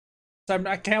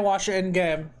I can't watch it in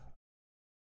game.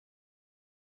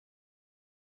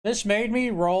 This made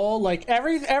me roll like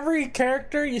every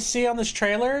character you see on this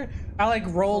trailer. I like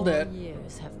rolled it.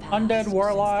 Years have passed Undead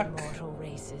Warlock, since the mortal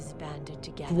races banded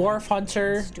together, Dwarf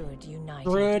Hunter, and stood united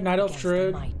Druid, Night Elf against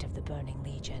Druid. the might of the Burning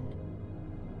Legion.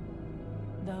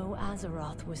 Though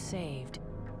Azeroth was saved,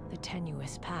 the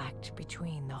tenuous pact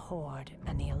between the Horde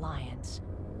and the Alliance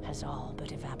has all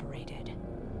but evaporated.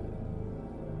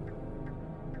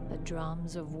 The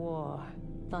drums of war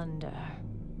thunder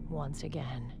once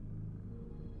again.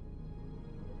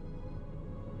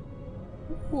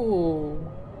 Ooh.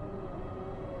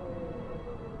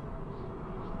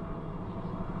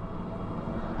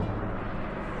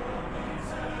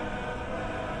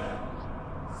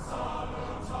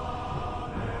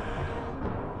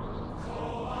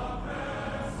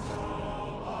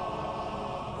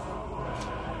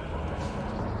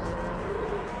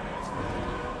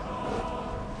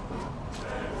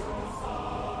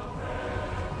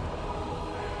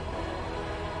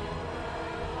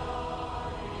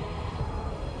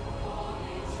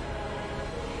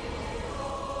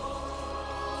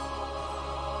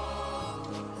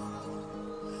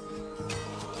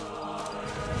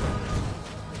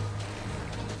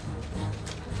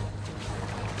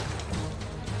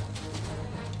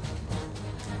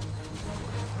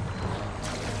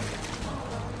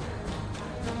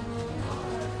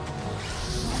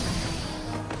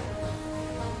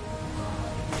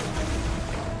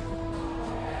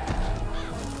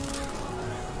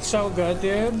 So good,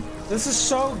 dude. This is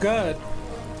so good.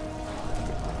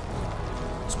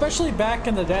 Especially back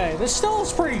in the day. This still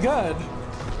is pretty good.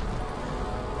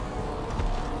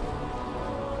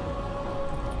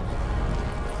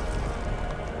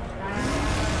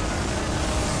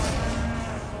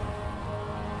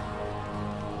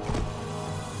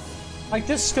 Like,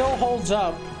 this still holds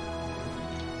up.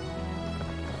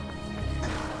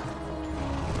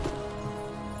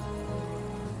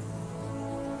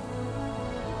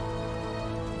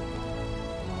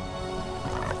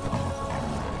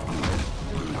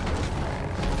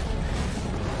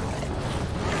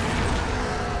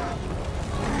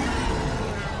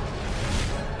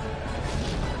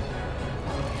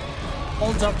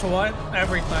 Holds up to what?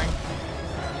 Everything.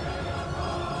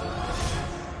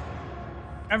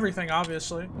 Everything,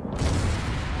 obviously.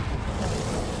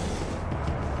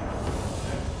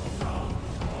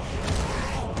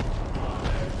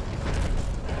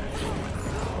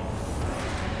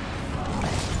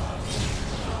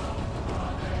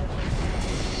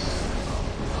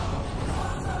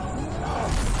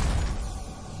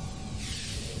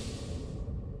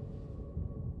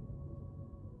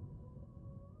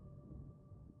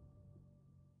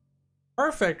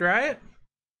 Perfect, right?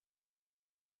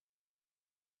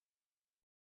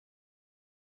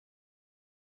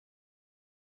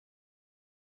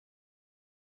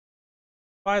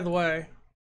 By the way,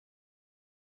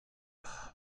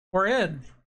 we're in.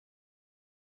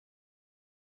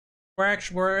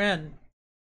 We're in.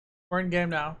 We're in game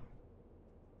now.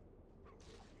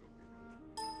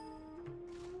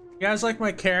 You guys like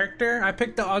my character? I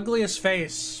picked the ugliest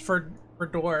face for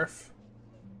dwarf.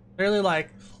 Really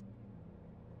like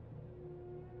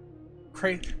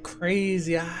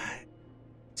crazy eyes.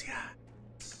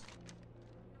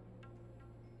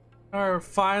 Are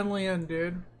finally in,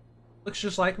 dude. Looks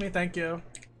just like me, thank you.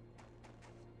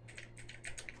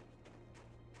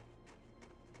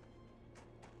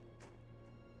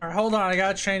 Alright, hold on, I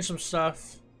gotta change some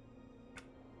stuff.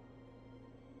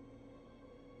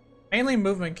 Mainly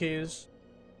movement keys.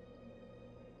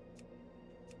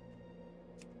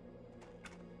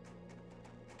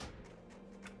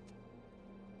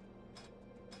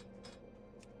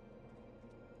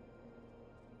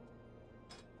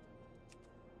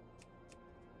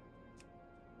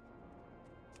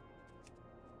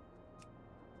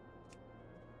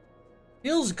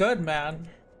 Feels good, man.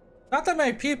 Not that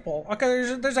many people.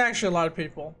 Okay, there's actually a lot of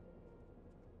people.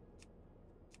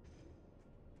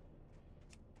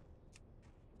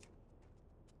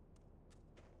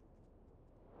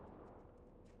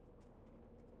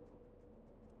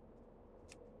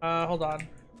 Hold on.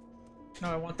 No,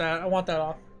 I want that. I want that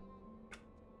off.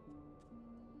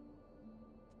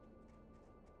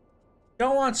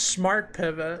 Don't want smart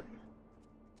pivot.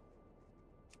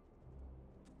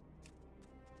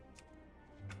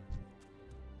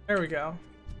 There we go.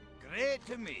 Great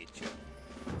to meet you.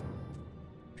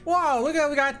 Wow, look at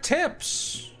we got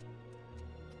tips.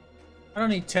 I don't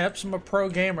need tips. I'm a pro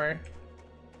gamer.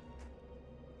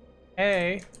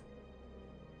 Hey.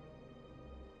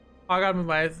 Oh, I gotta move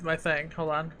my thing. Hold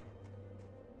on.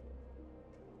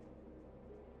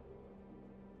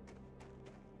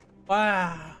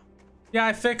 Wow. Yeah,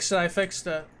 I fixed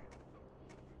it.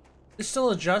 It's still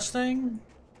adjusting?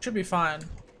 Should be fine.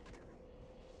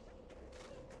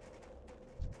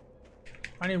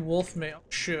 I need wolf meat. Oh,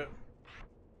 shoot.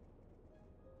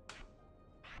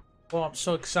 Oh, I'm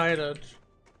so excited.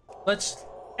 Let's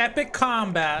epic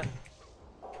combat.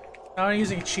 Now I'm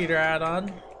using a cheater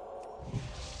add-on.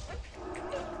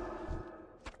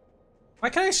 Why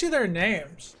can't I see their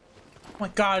names? Oh my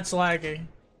god, it's lagging.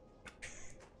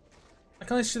 I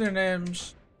can only see their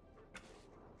names.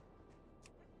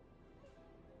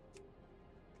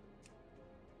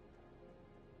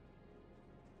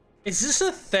 Is this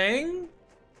a thing?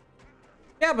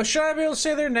 Yeah, but should I be able to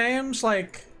say their names,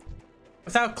 like,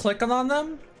 without clicking on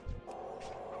them?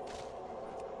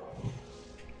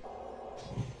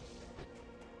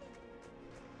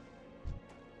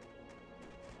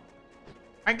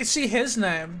 I can see his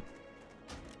name.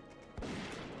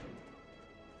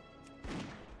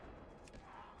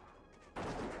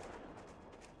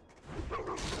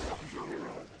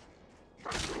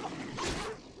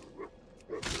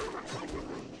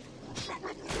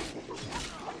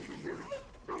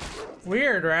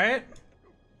 Weird, right?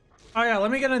 Oh yeah,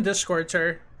 let me get in Discord,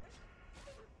 sir.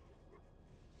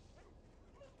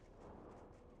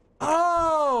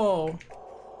 Oh!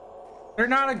 They're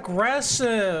not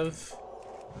aggressive.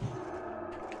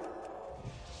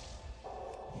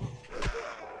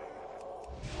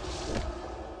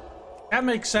 That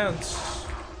makes sense.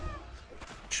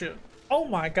 Shit. Oh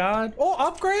my god. Oh,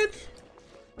 upgrade?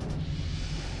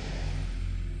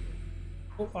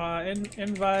 Oh,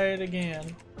 invite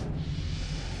again.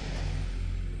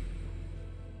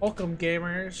 Welcome,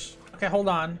 gamers. Okay, hold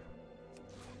on.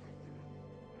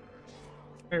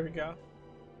 There we go.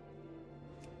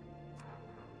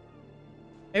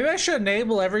 Maybe I should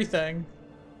enable everything.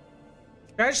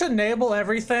 I should enable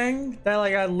everything that,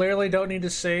 like, I literally don't need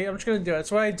to see. I'm just gonna do it.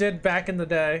 It's what I did back in the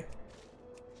day.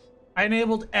 I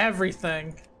enabled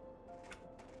everything.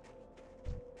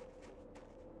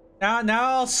 Now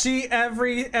I'll see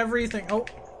everything. Oh.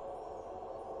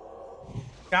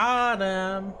 Got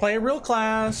him. Play a real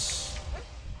class.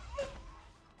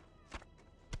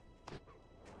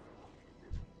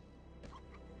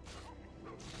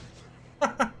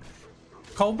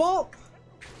 Cobalt?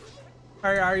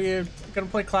 Are you gonna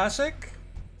play classic?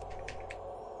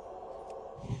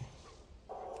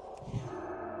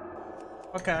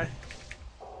 Okay.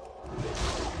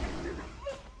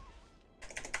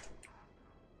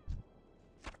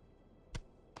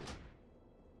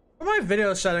 What are my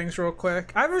video settings real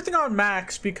quick? I have everything on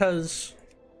max because,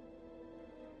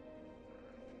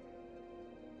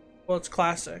 well, it's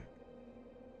classic.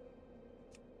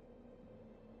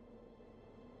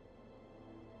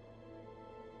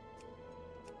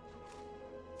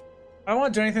 I don't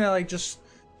want to do anything that, like, just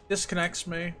disconnects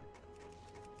me.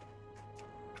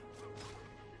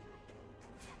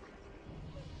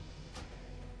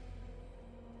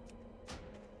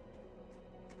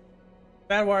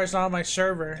 Badwire's not on my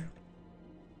server.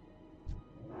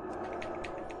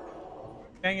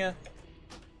 Dang it.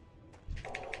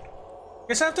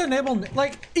 Guess I have to enable,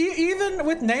 like, even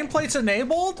with nameplates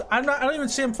enabled, I don't even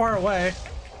see them far away.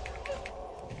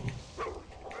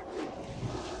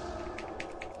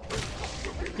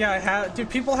 Yeah, I have. Dude,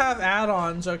 people have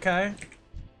add-ons, okay?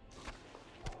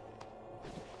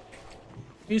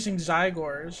 Using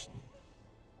Zygors.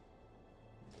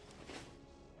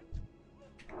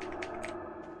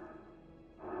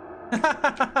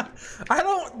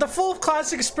 The full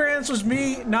classic experience was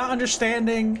me not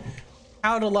understanding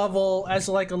how to level as,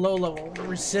 like, a low level.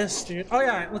 Resist, dude. Oh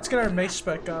yeah, let's get our mace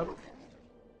spec up.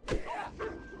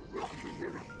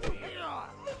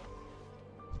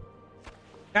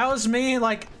 That was me,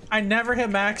 like, I never hit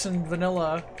max in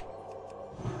vanilla.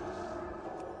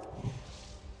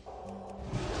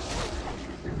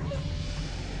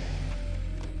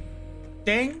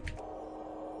 Ding.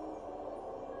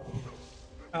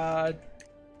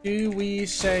 Do we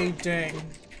say ding?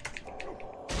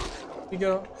 We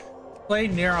go play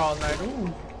near all night.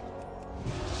 Ooh.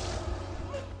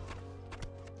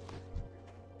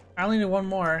 I only need one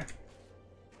more.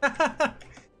 You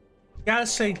gotta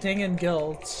say ding in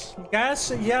guilds. You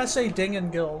gotta say ding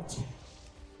in guilds.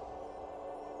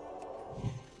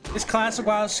 This classic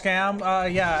WoW scam,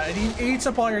 yeah, it eats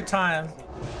up all your time.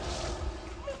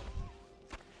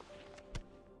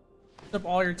 Eats up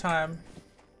all your time.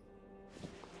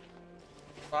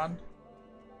 Hold on.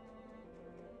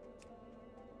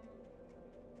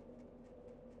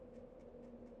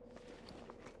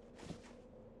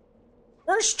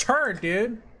 Where's Turd,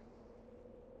 dude?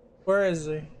 Where is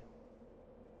he?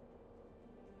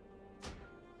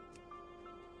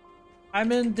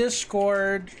 I'm in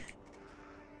Discord.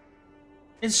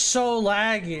 It's so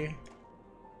laggy.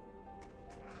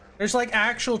 There's like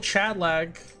actual chat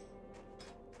lag.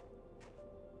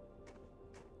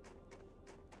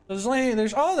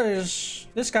 There's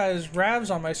this guy's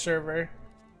Ravs on my server.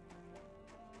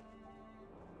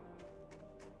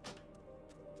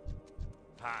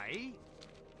 Hi.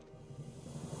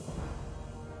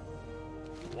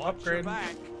 Upgrade.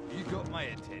 Back. You got my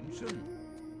attention.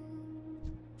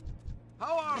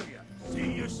 How are you?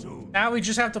 See you soon. Now we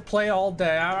just have to play all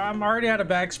day. I'm already out of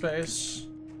backspace.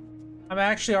 I'm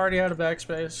actually already out of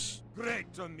backspace.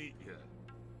 Great to meet you.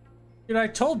 Dude, I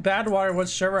told Badwater what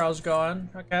server I was going,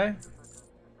 okay?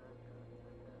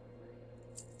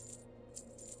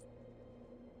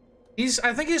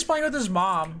 I think he's playing with his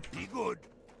mom. Be good.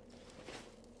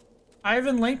 I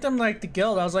even linked him like the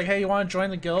guild. I was like, hey, you want to join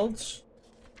the guilds?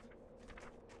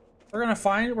 We're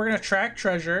gonna track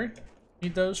treasure.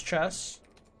 Need those chests.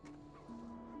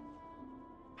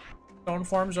 Stone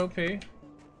forms OP.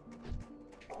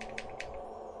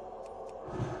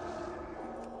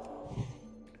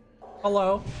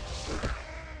 Hello.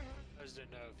 I just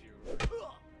didn't know if you were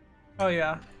Oh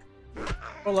yeah.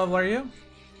 What level are you?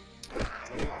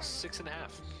 level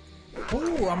 6.5.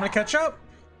 Ooh, I'm gonna catch up.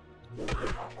 Probably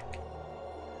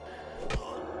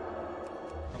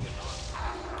not.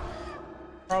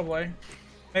 Probably.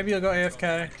 Maybe you'll go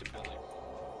AFK.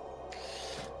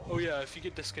 Oh yeah, if you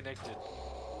get disconnected,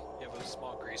 you have a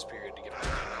small grace period to get back in.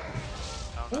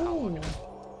 I don't know how long it is,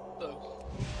 though.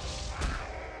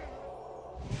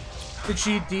 Did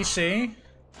she DC?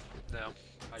 No,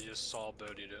 I just saw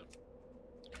Bodhi do it.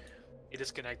 He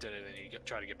disconnected and then he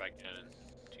tried to get back in and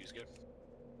he was good.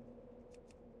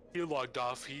 He logged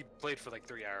off. He played for like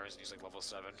 3 hours and he's like level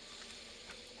 7.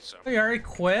 So. He already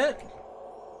quit?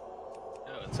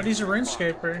 No, it's But like he's a 3 o'clock.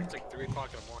 RuneScaper. It's like 3 o'clock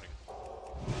in the morning.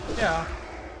 Yeah.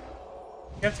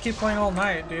 You have to keep playing all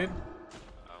night, dude.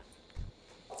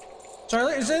 So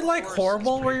is it like Forest is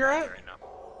horrible where pretty you're bad at? right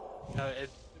now. It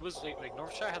was like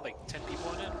Northshire had like 10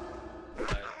 people in it.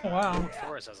 Oh, wow.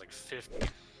 Forest has like 50,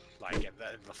 like in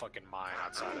the fucking mine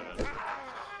outside of it.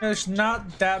 There's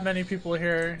not that many people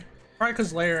here. Probably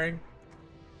because layering.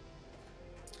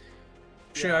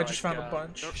 Shit, Yeah, I just like, found a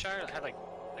bunch. Northshire had like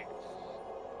I think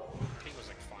it was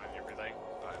like 5 and everything,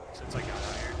 but since I got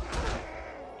out here,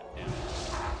 yeah,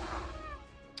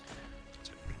 it's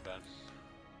been pretty bad.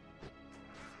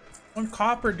 1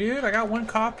 copper, dude. I got 1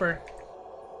 copper.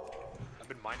 I've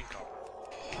been mining copper.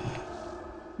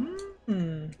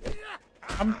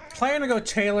 I'm planning to go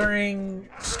tailoring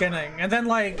skinning and then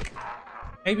like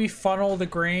maybe funnel the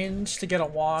greens to get a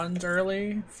wand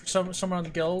early for someone on the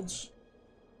guilds.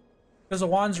 Because the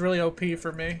wand's really OP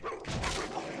for me.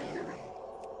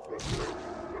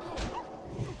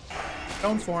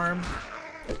 Stone form.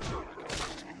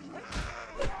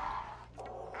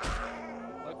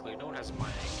 Luckily, no one has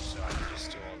mining, so I can just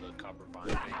steal all the copper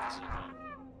bindings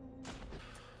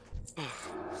and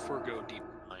forgo deep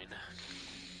mine.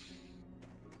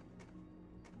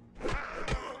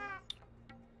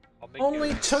 I'll make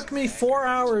Only a nice took me stack 4 of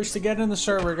hours to get in the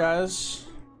server, guys.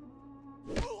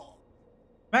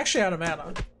 I'm actually out of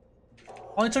mana.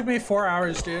 Only took me 4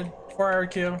 hours, dude. 4-hour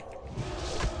queue.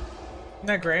 Isn't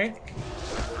that great?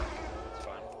 It's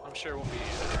fine. I'm sure we'll be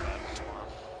tomorrow.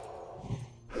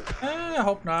 I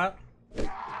hope not.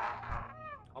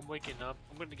 I'm waking up.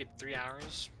 I'm gonna get 3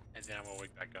 hours, and then I'm gonna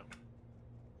wake back up.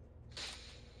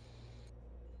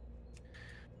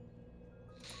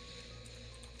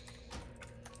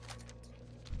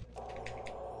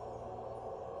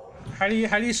 How do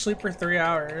you sleep for 3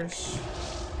 hours?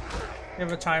 You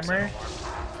have a timer? Set an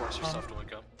alarm. Force yourself to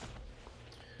wake up.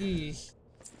 E.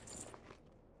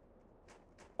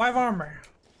 5 armor.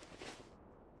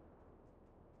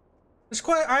 It's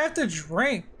quite. I have to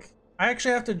drink. I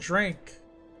actually have to drink.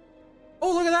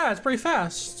 Oh, look at that! It's pretty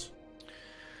fast.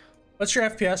 What's your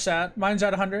FPS at? Mine's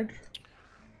at 100.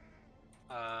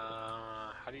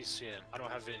 How do you see it? I don't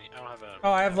have any. I don't have a.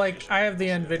 Oh, I have the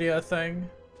Nvidia thing.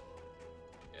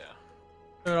 Yeah.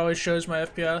 So it always shows my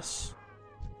FPS.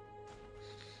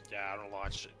 Yeah, I don't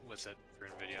watch it with it for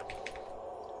NVIDIA.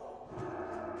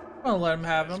 I'm gonna let him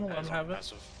have it. I'm gonna let him have it.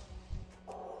 Massive.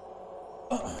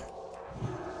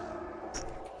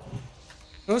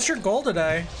 What's your goal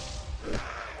today?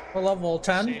 What level?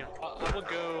 10? See, I will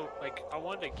go. Like, I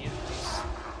wanted to get these.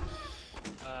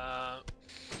 I'm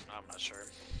not sure.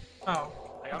 Oh,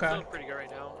 Like, I'm okay. feeling pretty good right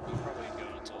now. I'll probably go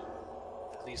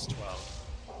until at least 12.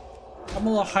 I'm a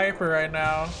little hyper right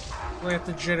now. We have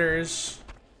the jitters.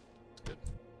 Good.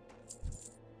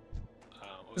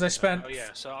 Because I spent. Oh yeah,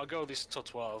 so I'll go at least until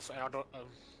 12, and I don't.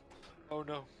 Oh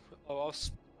no. Oh,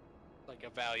 like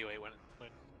evaluate when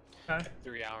Okay.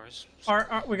 3 hours.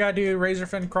 We gotta do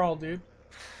Razorfin crawl, dude.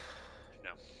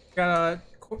 No. Gotta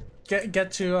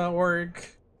get to Org.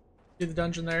 Do the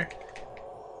dungeon there.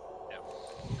 No.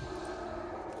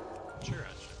 Sure,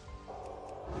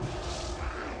 actually.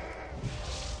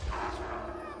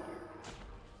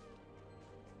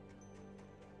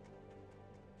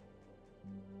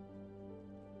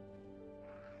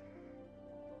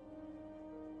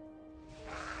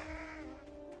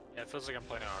 Yeah, it feels like I'm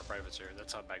playing on a private server.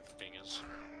 That's how bad the ping is.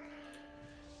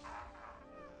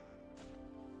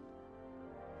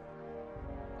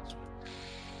 That's what-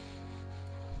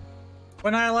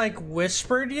 When I like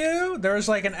whispered you, there was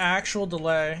like an actual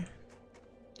delay.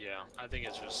 Yeah, I think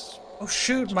it's just. Oh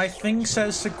shoot, my thing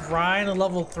says to grind a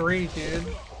level 3, dude.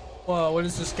 Whoa, what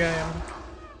is this game? How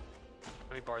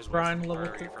many bars away Grind from level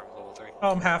are you 3. from level 3?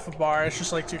 Oh, I'm half a bar. It's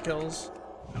just like 2 kills.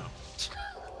 No.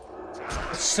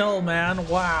 Still, man.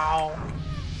 Wow.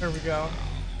 There we go.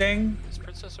 Ding. Is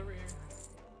Princess over here?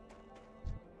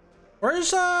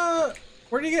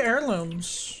 Where do you get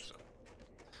heirlooms?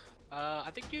 I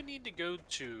think you need to go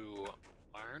to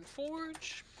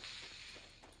Ironforge.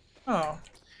 Oh,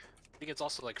 I think it's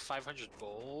also like 500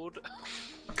 gold.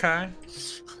 okay.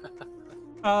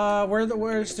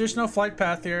 There's no flight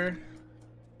path here.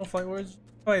 No flight, where's,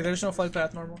 oh wait, there's no flight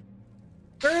path normal.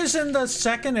 There is in the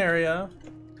second area.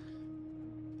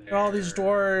 All these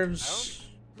dwarves.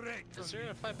 Is there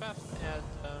a flight path at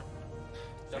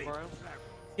Devereaux?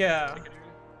 Yeah.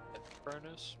 At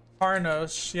Furnace?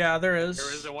 Parnos. Yeah, there is.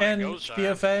 There is the one in And Goldshire.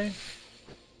 BFA.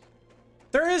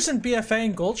 There isn't BFA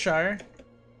in Goldshire.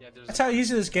 Yeah, there's That's how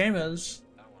easy this game is.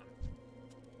 that one.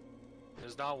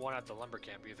 There's not one at the lumber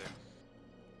camp either.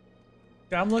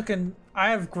 Yeah, I'm looking. I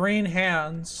have green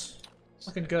hands.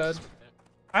 Looking good.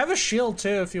 I have a shield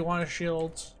too if you want a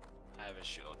shield. I have a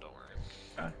shield, don't worry.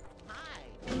 Okay.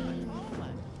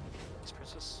 Is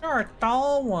Princess You're a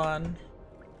tall one.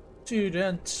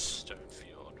 Student. Stonefield?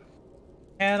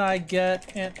 Can I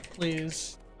get int,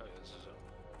 please? Oh, yeah, this is it.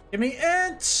 Give me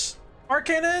int!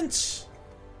 Arcane int!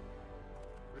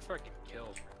 What if I can kill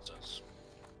Princess?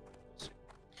 Let's see.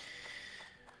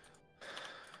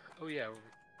 Oh yeah,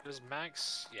 there's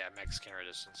max. Yeah, max camera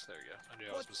distance. There we go. I knew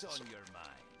I was What's missing on something. your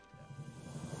mind?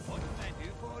 What can I do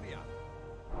for you?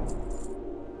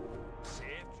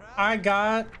 Safe travel. I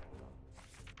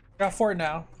got 4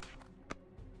 now.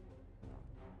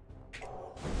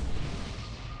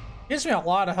 Gives me a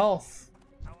lot of health.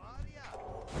 How are ya?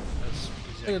 That's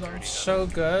easy, Dude, like I'm 30 so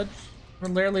good. We're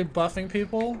literally buffing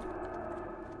people.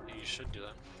 Yeah, you should do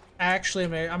that. Actually,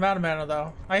 I'm out of mana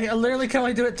though. I literally can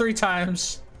only do it 3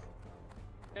 times.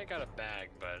 Yeah, I got a bag,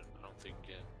 but I don't think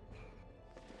it.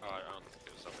 Oh, I don't think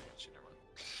it was up against you. Never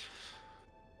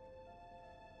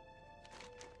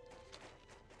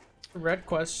mind. Red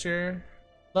quest here.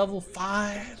 Level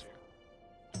 5.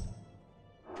 It's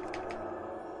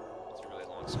a really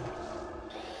long song.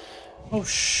 Oh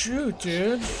shoot,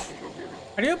 dude.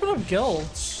 How do you open up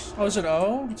guilds? Oh, is it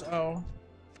O? It's O.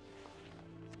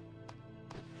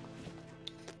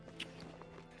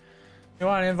 You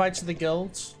want an invite to the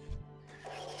guilds?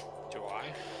 Do I?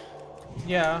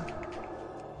 Yeah.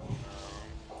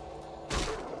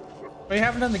 But you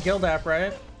haven't done the guild app,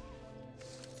 right?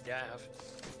 Yeah, I have.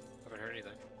 Haven't heard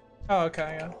anything. Oh,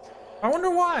 okay, yeah. I wonder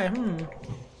why.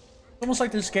 Almost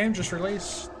like this game just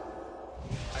released.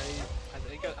 I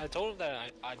think I told them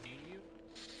that I knew you,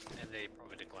 and they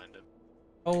probably declined it.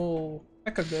 Oh,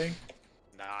 that could be.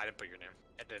 Nah, I didn't put your name.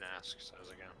 I didn't ask, so I was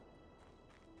like, yeah.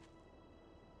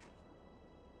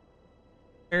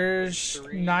 There's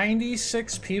 3.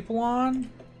 96 people on?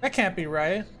 That can't be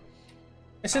right.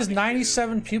 It says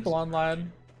 97 people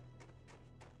online.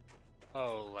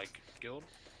 Oh, like guild?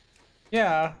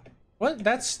 Yeah. What?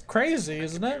 That's crazy,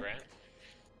 isn't it? Right?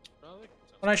 No, I think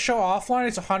so. When I show offline,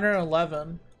 it's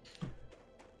 111.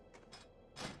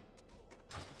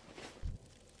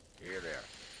 Here there.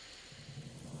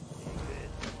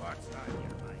 What's on your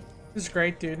mind? This is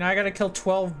great, dude. Now I gotta kill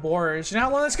 12 boars. You know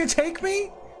how long that's gonna take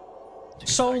me?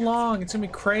 So long. It's gonna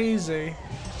be crazy.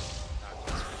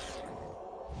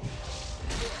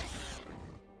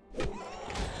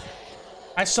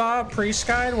 I saw a priest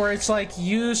guide where it's like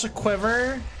use a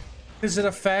quiver because it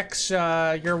affects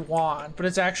your wand, but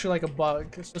it's actually like a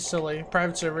bug. It's so silly.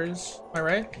 Private servers. Am I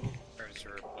right?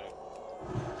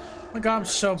 Oh my god, I'm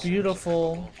so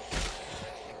beautiful.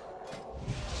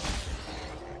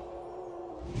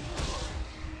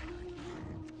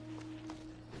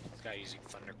 This guy using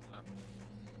thunderclap.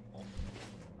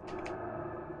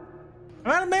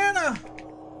 I'm out of mana.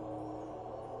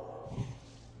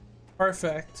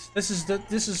 Perfect. This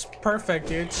is perfect,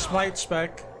 dude. Smite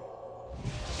spec.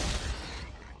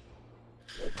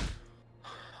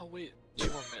 wait 2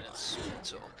 more minutes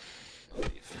until I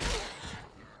leave.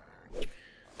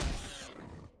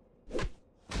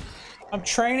 I'm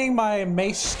training my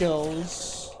mace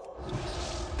skills.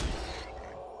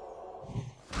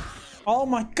 Oh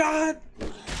my god!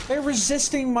 They're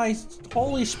resisting my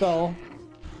holy spell.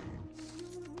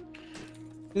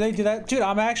 Do they do that? Dude,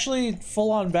 I'm actually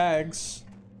full on bags.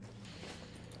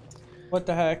 What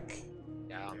the heck?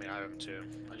 Yeah, I mean I have them too.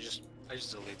 I just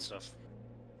delete stuff.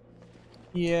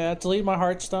 Yeah, delete my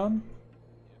Hearthstone.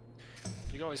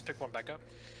 You can always pick one back up.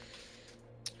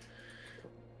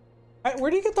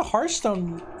 Where do you get the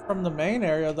Hearthstone from the main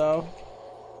area though?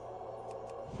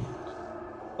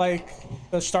 Like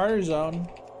the starter zone.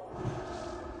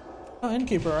 Oh,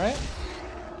 Innkeeper, right?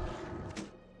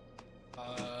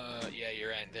 Yeah, you're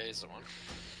right. There is the one.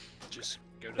 Just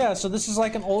go to Yeah, so this is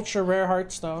like an ultra rare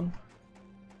Hearthstone.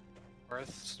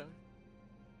 Hearthstone.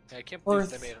 Yeah, I can't believe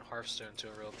Earth. they made a Hearthstone to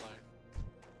a real thing.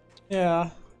 Yeah.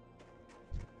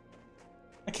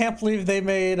 I can't believe they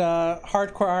made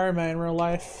Hardcore Iron Man in real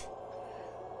life.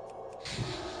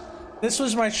 This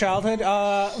was my childhood.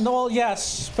 No, well,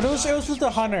 yes, but it was with the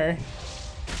hunter.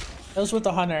 It was with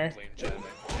the hunter. Plain Jedi,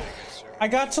 yeah, sir. I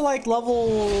got to like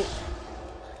level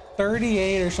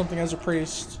 38 or something as a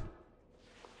priest.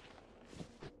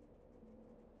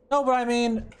 No, but I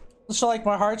mean, so like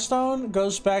my Hearthstone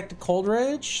goes back to Cold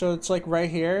Rage, so it's like right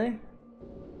here.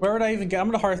 Where would I even get? I'm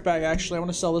gonna Hearthbag actually. I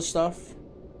want to sell this stuff.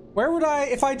 Where would I,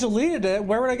 if I deleted it,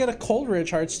 where would I get a Cold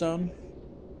Ridge Hearthstone?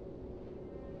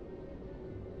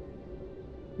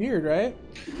 Weird, right?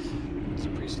 There's a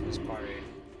priest in this party,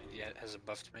 and yet it hasn't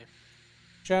buffed me.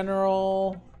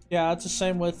 General. Yeah, it's the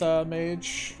same with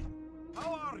Mage.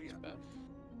 How are you? It's bad.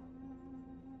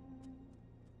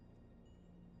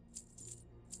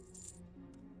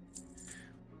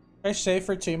 Can I save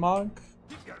for T-Mog?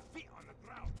 Keep your feet on the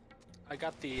ground. I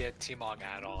got the T-Mog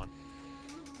add-on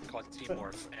called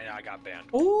T-Morph, and I got banned.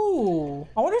 Ooh,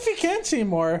 I wonder if you can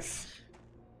T-Morph.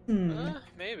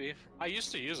 Maybe. I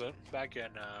used to use it back in,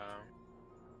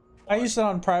 I used it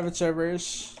on private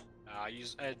servers. I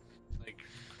like,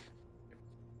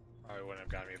 probably wouldn't have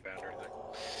gotten me banned or anything.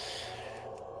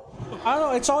 I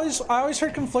don't know, I always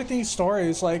heard conflicting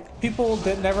stories, like people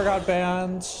that never got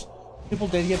banned, people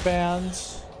did get banned.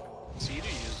 CD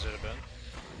used it a bit.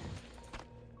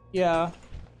 Yeah.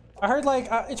 I heard like,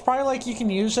 it's probably like you can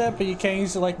use it, but you can't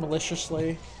use it like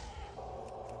maliciously.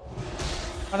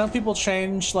 I know people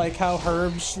changed like how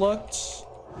herbs looked,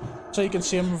 so you can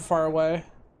see them from far away.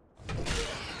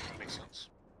 That makes sense.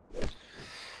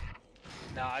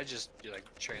 No, I just do like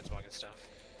transmog and stuff.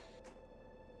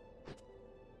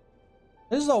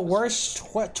 This is the worst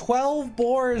 12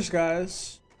 boars,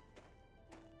 guys.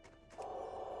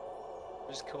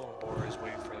 Just killing boars,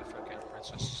 waiting for the fucking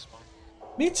princess to spawn.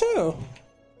 Me too.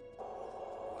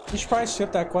 You should probably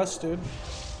skip that quest, dude.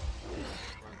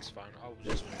 That's fine. I'll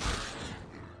just.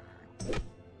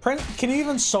 Can you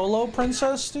even solo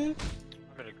princess, dude?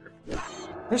 I'm in a group.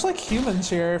 There's like humans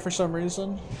here for some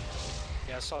reason.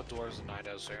 Yeah, I saw dwarves and night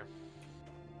owls here.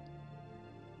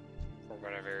 For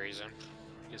whatever reason.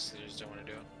 I guess they just don't want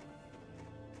to do it.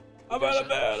 I'm out of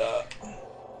bed. How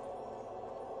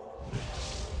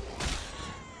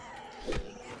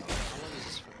long is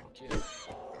this fucking kid?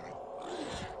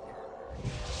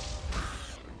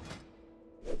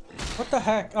 What the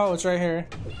heck? Oh, it's right here.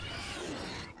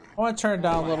 I want to turn it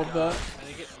down a little bit. I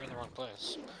think we're in the wrong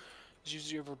place. It's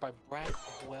usually over by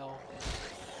Brackwell.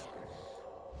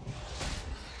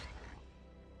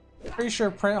 Pretty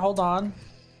sure print. Hold on.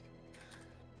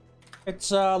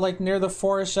 It's like near the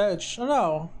forest edge. Oh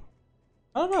no.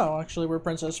 I don't know actually where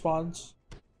princess spawns.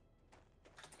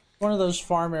 One of those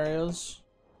farm areas.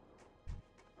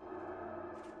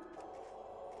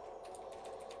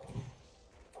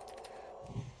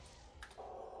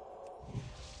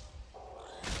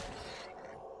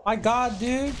 My god,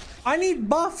 dude. I need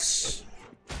buffs.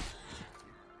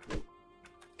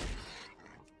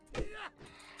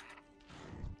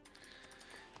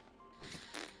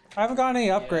 I haven't got any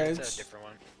Yeah, upgrades. it's a different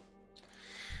one.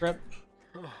 Rip.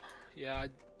 Yeah, I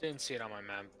didn't see it on my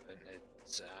map, but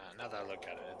it's now that I look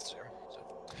at it, it's there.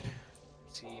 So,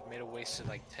 see, made it wasted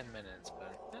like 10 minutes,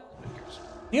 but who cares?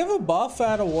 Do you have a buff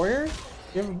at a warrior?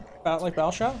 Do you have like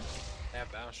battle shot? I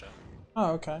have battle shot.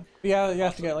 Oh, okay. Yeah, you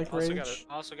have to get like rage.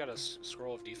 I also got a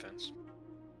scroll of defense.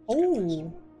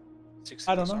 Oh, 16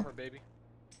 I don't know. armor, baby.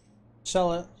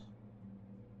 sell it.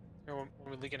 Here, when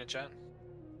we link in a chat.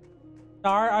 No,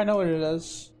 I know what it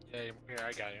is. Yeah, here,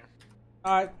 I got you.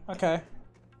 Alright, okay.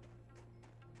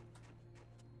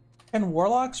 Can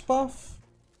warlocks buff?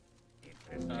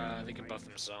 They can buff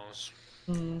themselves.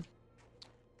 Hmm.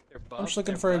 They're buff. I'm just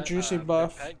looking Their for a pet- juicy their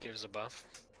buff. Pet gives a buff.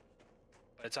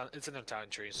 But it's an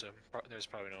untied tree, so there's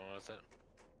probably no one with it.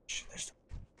 Shit, there's-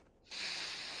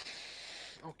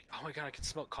 Oh my god, I can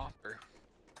smell copper.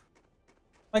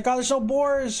 My god, there's no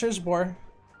boars. Here's a boar.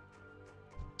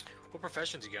 What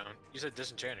professions you going? You said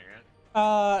disenchanting,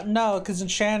 right? No, because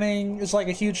enchanting is like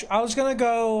a huge. I was gonna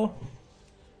go,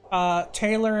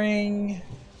 tailoring,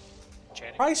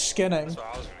 Enchanting? probably skinning. That's what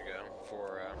I was gonna go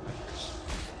for, members.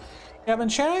 Yeah, but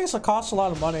enchanting is costs a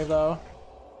lot of money though.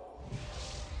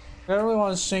 I don't really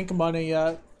want to sink money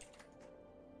yet.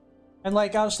 And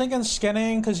like, I was thinking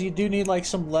skinning because you do need like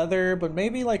some leather, but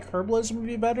maybe like herbalism would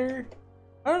be better.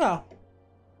 I don't know.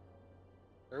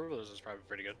 Herbalism is probably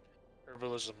pretty good.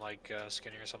 Herbalism like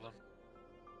skinning or something.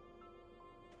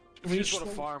 If We you just want to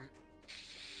should- farm.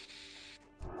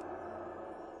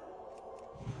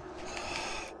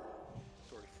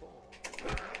 Story full.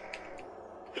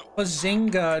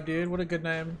 Bazinga, dude. What a good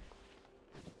name.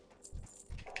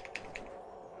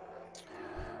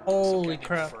 Holy Some guy named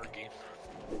crap. Fergie.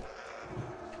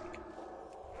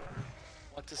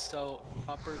 Want to sell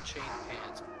copper chain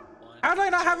pants? How did I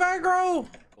not have aggro?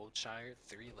 Goldshire,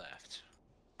 3 left.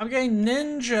 I'm getting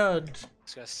ninja'd.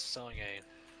 This guy's selling a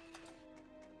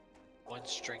 1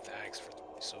 strength axe for 20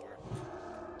 silver.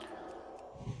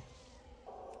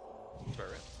 That's about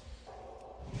right.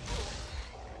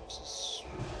 This is...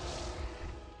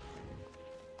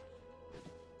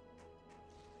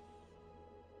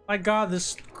 My god,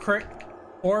 this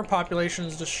ore population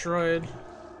is destroyed.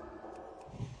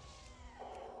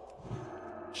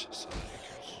 Just 7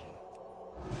 acres.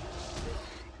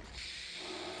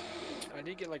 I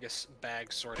need to get like a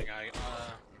bag sorting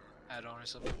add-on or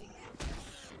something.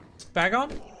 Bag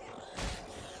on?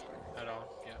 Add-on,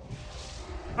 yeah.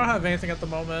 I don't have anything at the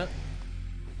moment.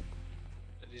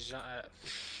 These not,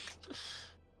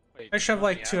 wait, I should have you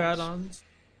like have 2 any add-ons? add-ons.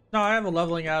 No, I have a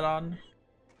leveling add-on.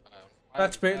 Oh, I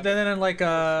That's have- I big. have Then like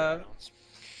add-ons.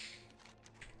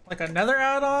 another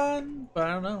add-on, but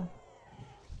I don't know.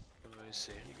 Let me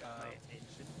see.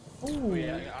 Ooh,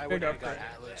 Yeah, I big would have got upgrade.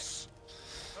 Atlas.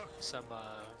 Some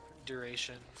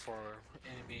duration for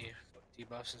enemy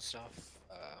debuffs and stuff.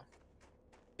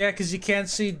 Yeah, because you can't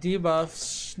see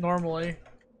debuffs normally.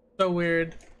 So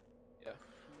weird. Yeah.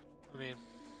 I mean,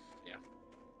 yeah.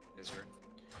 It is weird.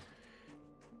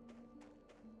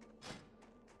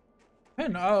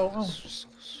 And oh,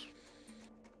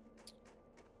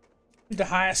 the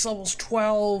highest level's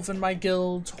 12 in my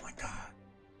guild. Oh my god.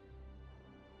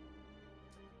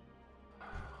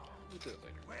 We'll do it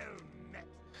later. Well met.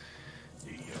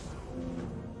 Do you?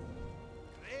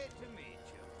 Great to meet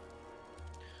you.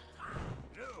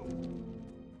 No.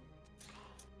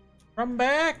 I'm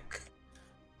back.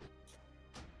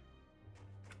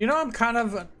 You know, I'm kind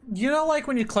of, you know, like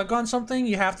when you click on something,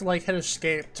 you have to like hit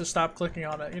escape to stop clicking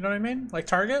on it. You know what I mean? Like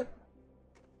target.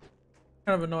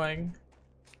 Kind of annoying.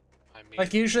 I mean,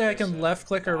 Like usually I because, can left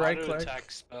click or right click. Auto-attack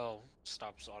spell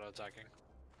stops auto-attacking.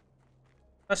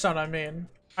 That's not what I mean.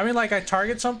 I mean like I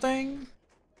target something,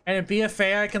 and in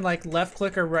BFA I can like left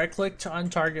click or right click to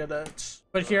untarget it.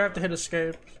 But here I have to hit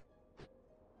escape.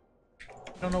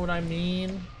 Don't know what I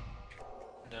mean.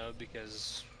 No,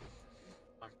 because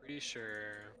I'm pretty sure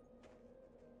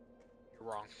you're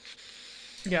wrong.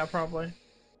 Yeah, probably.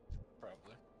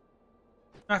 Probably.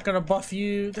 Not gonna buff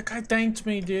you. The guy thanked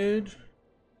me, dude.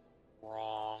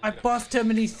 Wrong. I buffed him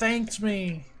and he thanked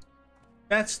me.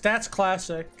 That's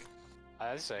classic.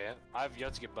 I say it. I've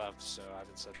yet to get buffed, so I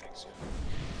haven't said thanks yet.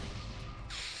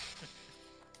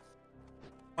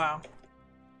 Wow.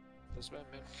 That's bad,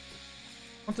 man.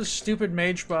 Want this stupid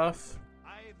mage buff.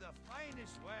 I've the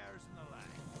finest wares in the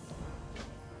land.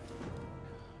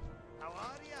 How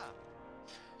are ya?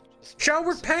 Just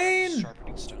Shower some pain!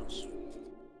 Sharpening stones.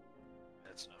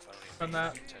 That's enough. I don't even Done need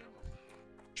that. 10 of them.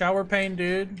 Shower pain,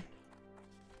 dude.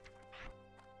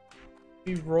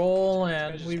 We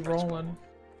rollin', just we press rollin'.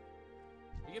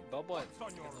 You get bubble at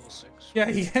level 6. Yeah,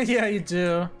 yeah, you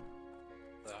do.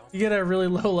 Though. You get a really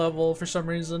low level for some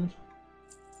reason.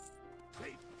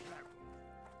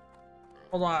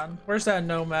 Hold on, where's that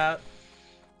gnome at?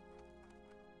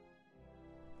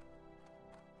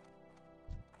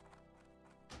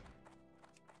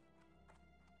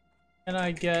 Can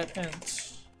I get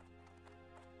int?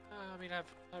 I mean, I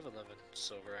have 11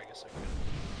 silver. I guess I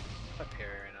could. I parry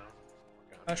right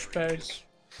now. Flashback.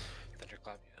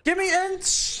 Thunderclap. Yeah. Give me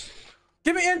ints!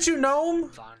 Give me int, you gnome!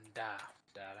 Vanda.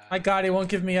 My god, he won't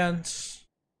give me ints.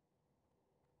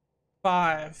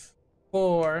 5,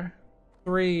 4,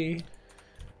 3,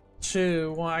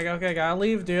 2, 1. Okay, I gotta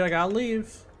leave, dude. I gotta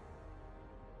leave.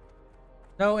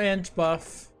 No int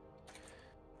buff.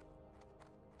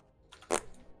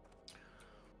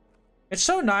 It's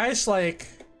so nice, like,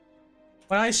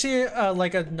 when I see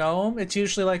like a gnome, it's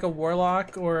usually like a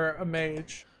warlock or a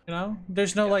mage, you know?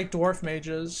 There's no like dwarf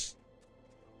mages.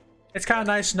 It's kind of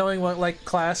nice knowing what like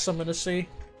class I'm gonna see.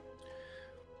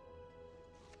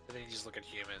 And then you just look at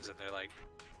humans and they're like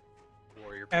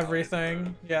warrior,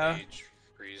 Everything, yeah. mage,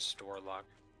 priest, warlock.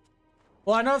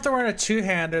 Well, I know if they're wearing a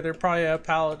two-hander, they're probably a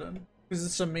paladin because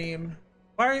it's a meme.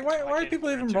 Why are people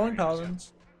even rolling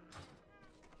paladins?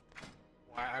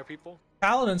 Why are people?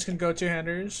 Paladins can go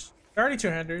two-handers. They're already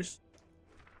two-handers.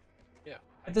 Yeah.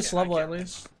 At this level, at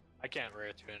least. I can't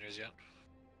rare two-handers yet.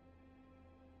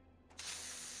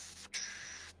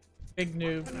 Big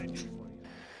noob. What can I do for you?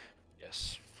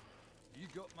 Yes. You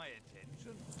got my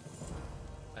attention.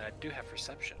 And I do have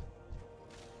perception.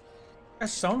 A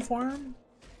stone form?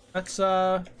 That's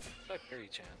My parry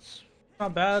chance.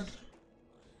 not bad.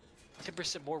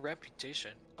 10% more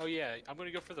reputation. Oh yeah, I'm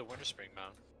gonna go for the Winter Spring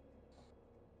mount.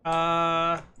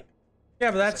 Yeah,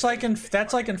 but that's like in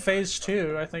phase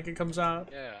 2. I think it comes out.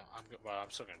 Yeah, I'm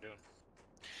still gonna do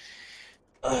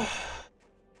it.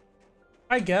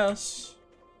 I guess.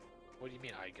 What do you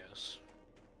mean, I guess?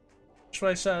 That's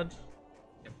what I said.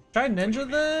 Yep. Should I ninja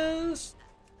this?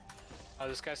 Oh,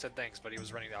 this guy said thanks, but he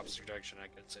was running the opposite direction. I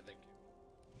couldn't say thank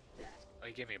you. Oh,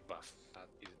 he gave me a buff. Yeah,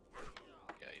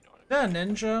 you know what I mean. Yeah,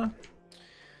 ninja.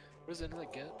 What does it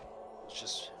like get? It's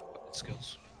just weapon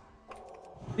skills.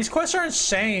 These quests are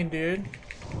insane, dude.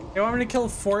 They want me to kill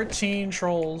 14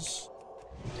 trolls.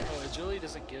 Oh, agility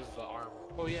doesn't give arm.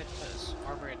 Oh yeah, it does.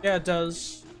 Armor and Yeah, it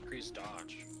does. increased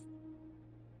dodge.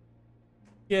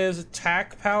 He has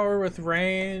attack power with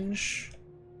range.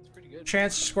 It's pretty good.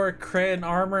 Chance to score crit and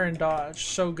armor and dodge.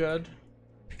 So good.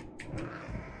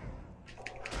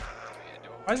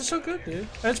 Why is it so good, dude?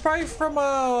 It's probably from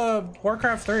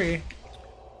Warcraft 3.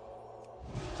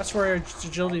 That's where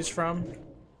agility's from.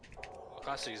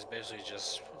 Classic is basically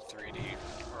just 3D,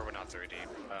 or well, not 3D.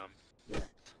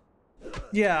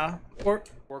 Yeah.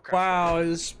 Warcraft. Wow,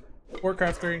 is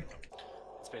Warcraft 3.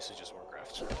 It's basically just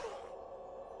Warcraft.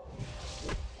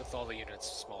 With all the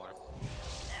units smaller.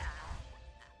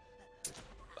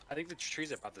 I think the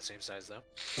trees are about the same size though.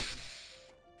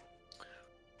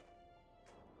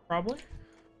 Probably.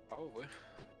 Probably.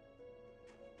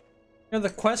 Yeah, the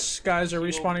quest guys are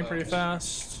Heal respawning pretty bows.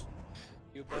 fast.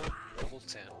 You about level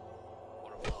 10.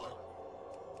 Wonderful.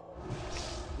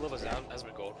 Level's out. Has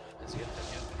been gold. Has he hit 10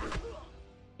 yet?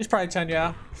 He's probably 10,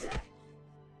 yeah.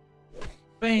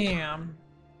 Bam.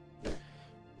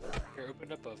 Here,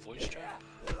 open up a voice chat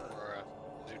or a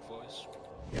lizard voice.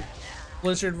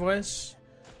 Blizzard voice.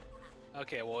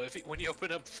 Okay, well, when you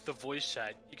open up the voice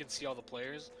chat, you can see all the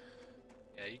players.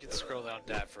 Yeah, you can scroll down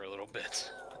that for a little bit.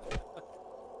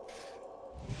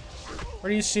 Where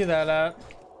do you see that at?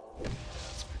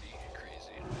 That's pretty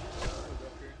crazy.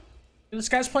 This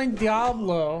guy's playing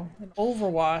Diablo and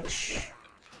Overwatch.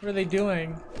 What are they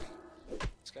doing?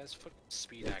 This guy's fucking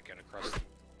speed hacking across the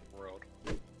world.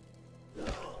 I'm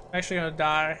actually gonna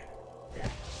die.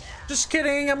 Just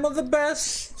kidding, I'm the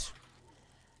best.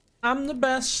 I'm the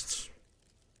best.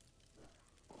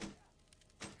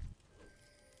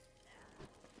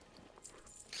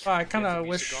 Oh, I kind of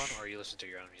wish. Or you listen to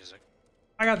your own music.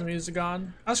 I got the music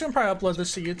on. I was gonna probably upload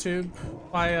this to YouTube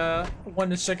by 1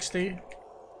 to 60. Are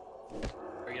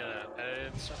you gonna edit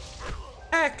it and stuff?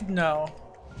 Heck no.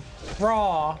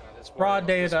 Raw. This Raw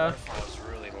This data. waterfall is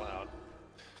really loud.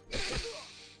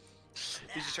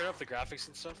 Did you turn up the graphics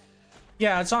and stuff?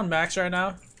 Yeah, it's on max right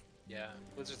now. Yeah,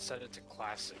 Blizzard set it to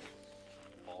classic.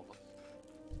 All of them.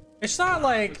 It's not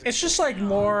like, it's just like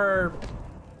more,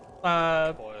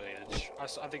 Foliage. I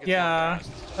think it's yeah,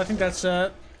 more fast. I think that's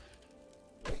it.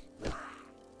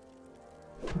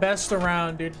 Best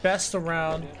around, dude, best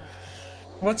around.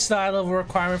 What's the high level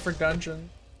requirement for dungeon?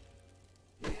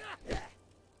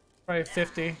 Probably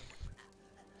 50.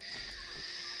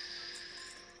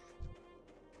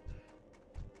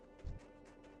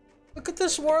 Look at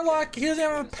this warlock, he doesn't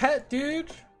have a pet,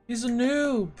 dude. He's a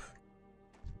noob.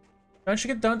 Don't you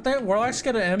get done that? Warlocks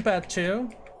get an imp at 2?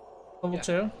 Level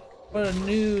 2? What a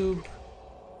noob.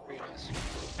 Pretty nice.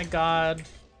 My god.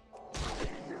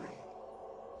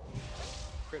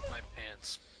 Crit my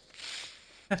pants.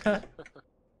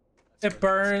 It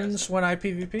burns when I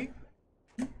PvP.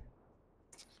 You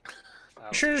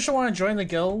sure you just want to join the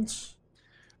guilds?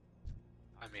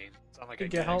 I mean, it's not like Could I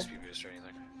get get help. XP boost or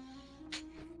anything.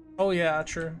 Oh yeah,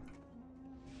 true.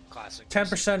 Classic. 10%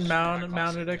 Classic,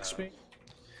 mounted XP.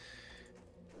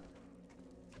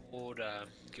 Old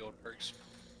guild perks.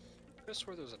 I could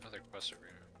swear there was another quest over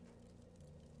here.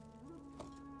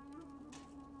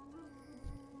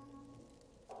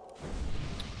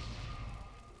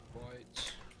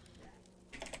 Right.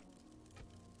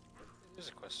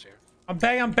 chest here.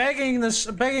 I'm begging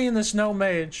this no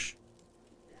mage.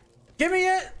 Give me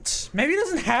it! Maybe he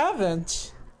doesn't have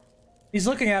it. He's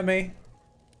looking at me.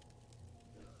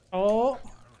 Oh.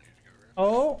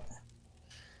 Oh.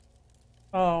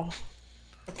 Oh.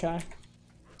 Okay.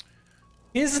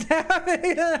 He doesn't have it.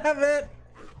 He doesn't have it.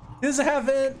 He doesn't have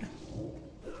it.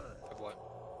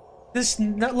 What? This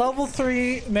level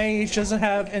 3 mage doesn't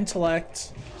have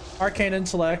intellect. Arcane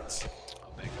intellect.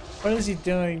 Oh my god. What is he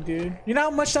doing, dude? You know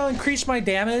how much that'll increase my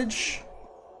damage?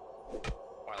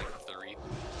 Or like 3.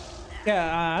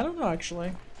 Yeah, I don't know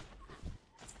actually.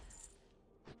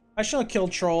 I should have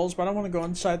killed trolls, but I don't want to go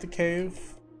inside the cave.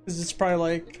 Because it's probably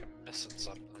like... Missing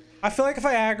something. I feel like if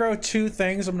I aggro 2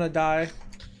 things, I'm gonna die. I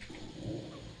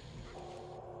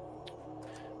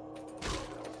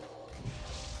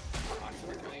feel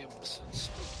like I am missing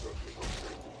something.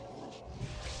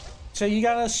 So you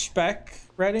got a spec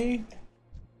ready?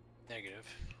 Negative.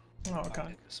 Oh, okay. I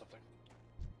did miss something.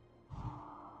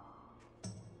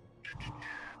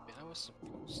 Man, that was some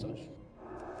cool stuff.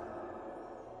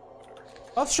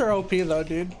 Buffs are OP though,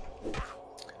 dude.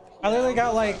 I literally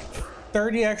got like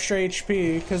 30 extra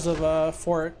HP because of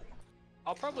Fort.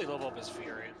 I'll probably level up his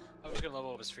Fury. I was gonna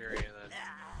level up his Fury and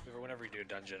then whenever we do a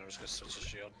dungeon, I'm just gonna switch the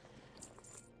shield.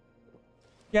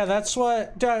 Yeah, that's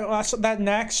what that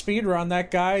Knack speedrun. That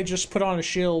guy just put on a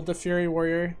shield, the Fury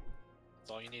Warrior.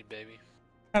 That's all you need, baby.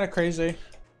 Kind of crazy.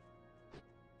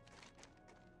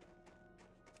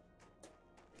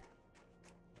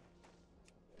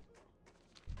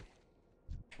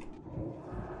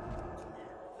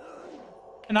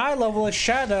 And I level as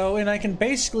Shadow, and I can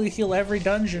basically heal every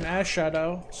dungeon as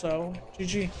Shadow. So,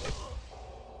 GG.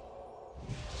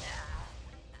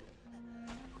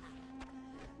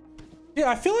 Yeah,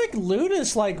 I feel like loot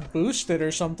is like boosted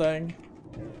or something.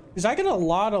 Because I get a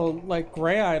lot of like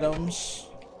gray items.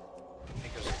 I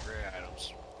think those are gray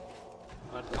items.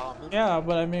 Uncommon. Yeah,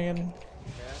 but I mean,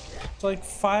 Yeah. it's like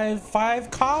five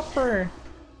copper.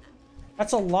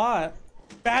 That's a lot.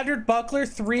 Battered buckler,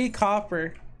 3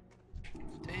 copper.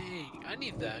 Dang, I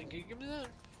need that. Can you give me that?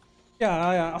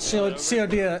 Yeah, I'll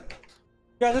COD it.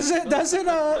 Yeah,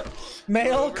 doesn't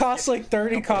mail cost like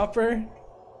 30 copper?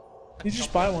 You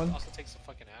just buy one. Also takes a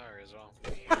fucking hour as well.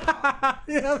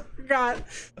 Yeah,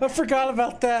 I forgot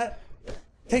about that.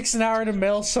 Takes an hour to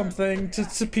mail something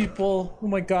to people. Oh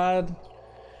my god.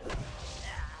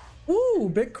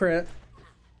 Ooh, big crit.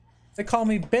 They call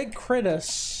me Big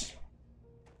Critus.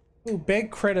 Ooh, Big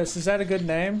Critus. Is that a good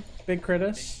name? Big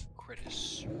Critus?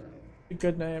 Critus. A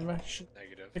good name. I should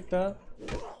Negative. pick that.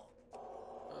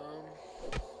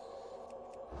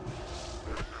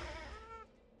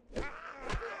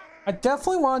 I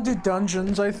definitely want to do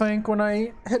dungeons, I think, when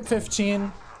I hit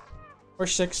 15 or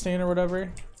 16 or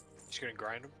whatever. Just gonna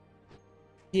grind them?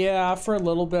 Yeah, for a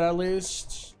little bit at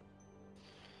least.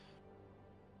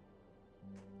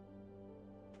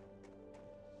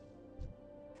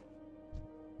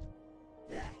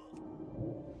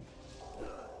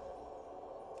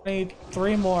 I need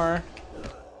 3 more.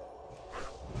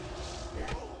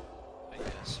 I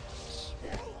guess.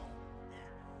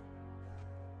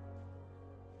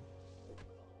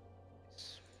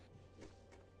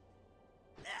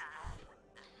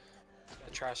 A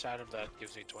trash item that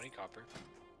gives me 20 copper.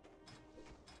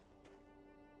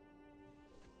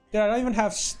 Yeah, I don't even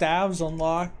have staves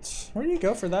unlocked. Where do you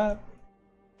go for that?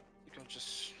 You can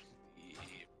just...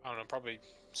 I don't know, probably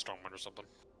Stormwind or something.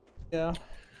 Yeah.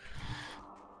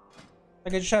 I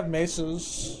could just have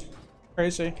maces.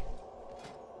 Crazy.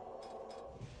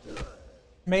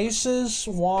 Maces,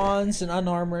 wands, and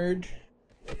unarmored.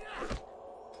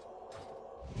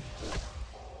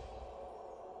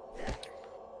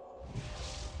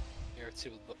 Here, let's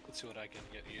see what I can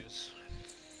use.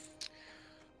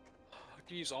 I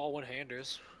can use all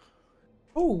one-handers.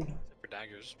 Ooh. Except for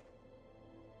daggers.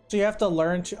 So you have to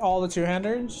learn all the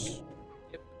 2-handers?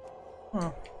 Yep.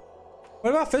 Huh. What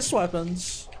about fist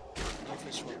weapons? No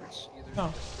fist weapons either.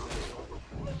 Oh.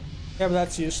 Yeah, but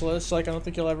that's useless. Like, I don't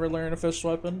think you'll ever learn a fist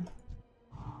weapon.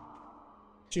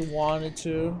 If you wanted to.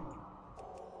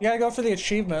 You gotta go for the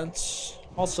achievements,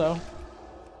 also.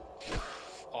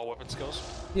 All weapon skills?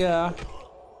 Yeah.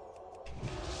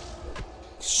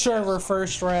 Server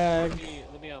first rag.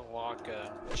 Let me unlock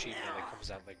an achievement that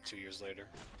comes out like 2 years later.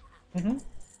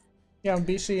 Yeah, when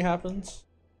BC happens.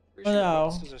 Pretty Oh, sure no.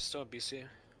 weapons are still in BC.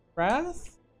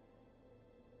 Wrath?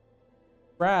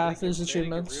 Wrath is They didn't get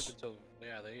achievements. removed until,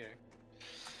 yeah, they are.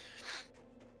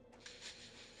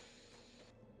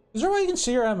 Is there a way you can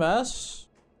see your MS?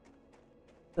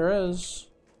 There is.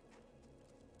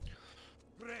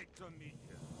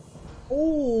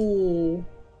 Oh,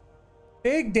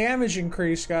 big damage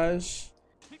increase, guys.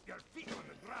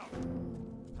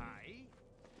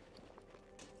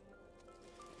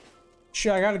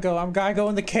 Shit, I gotta go. I'm gotta go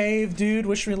in the cave, dude.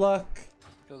 Wish me luck.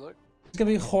 Good luck. It's gonna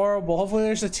be horrible. Hopefully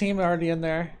there's a team already in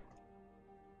there.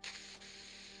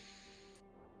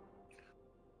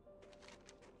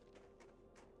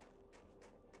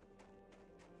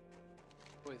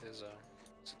 Wait, there's a...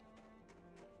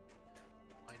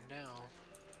 Mine now.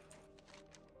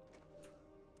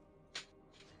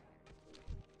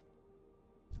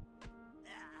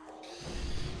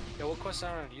 Yeah, what quest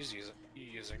are you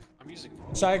using? I'm using...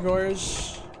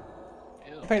 Zygors.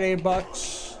 Ew. I paid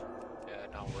 $8. Yeah,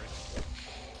 not worth.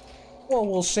 Well,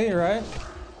 we'll see, right?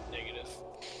 Negative.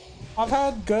 I've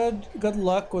had good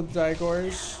luck with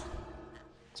Zygors.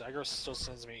 Zygor still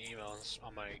sends me emails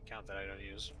on my account that I don't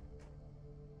use.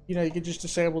 You know, you could just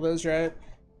disable those, right?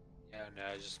 Yeah, no,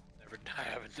 I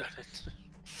haven't done it.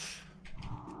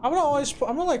 I'm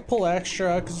gonna like pull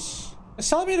extra because it's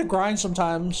telling me to grind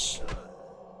sometimes.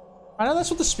 I know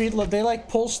that's what the speed limit. They like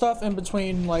pull stuff in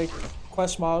between like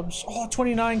quest mobs. Oh,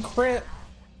 29 crit.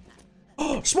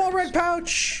 Oh, small red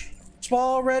pouch.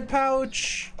 Small red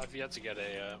pouch. I've yet to get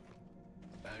a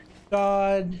bag.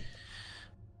 God,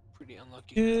 Pretty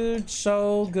unlucky. dude,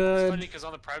 so It's good. funny because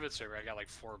on the private server I got like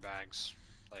 4 bags.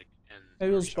 Like, and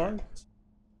Maybe it was bugged.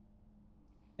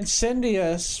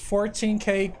 Incendious,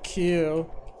 14k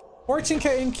Q.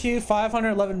 14k in Q,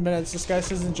 511 minutes. This guy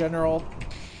says in general.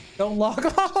 Don't log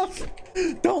off.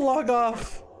 Don't log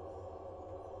off.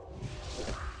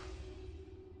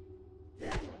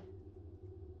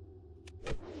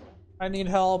 I need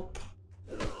help.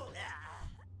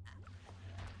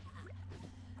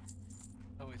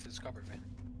 Oh wait, there's copper vein.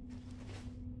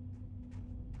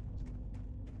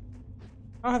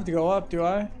 I don't have to go up, do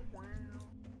I?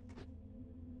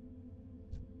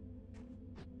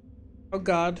 Oh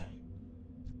God.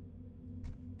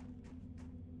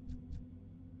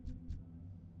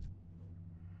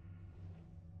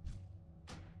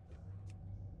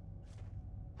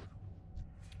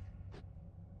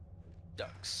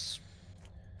 Ducks.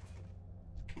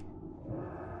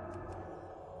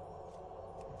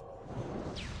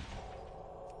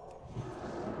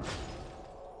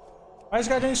 Why is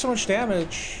this guy doing so much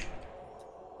damage?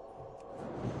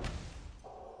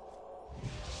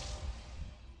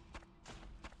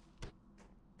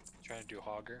 Trying to do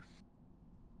Hogger.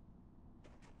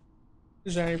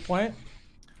 Is there any point?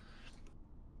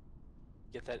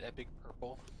 Get that epic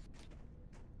purple.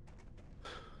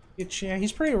 Yeah,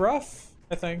 he's pretty rough,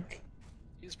 I think.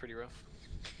 He's pretty rough.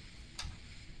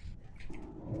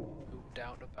 No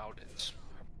doubt about it.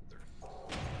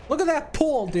 Look at that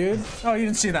pull, dude. Oh, you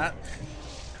didn't see that.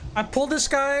 I pulled this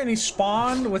guy and he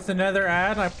spawned with the nether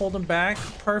ad and I pulled him back.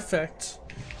 Perfect.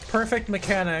 Perfect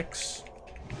mechanics.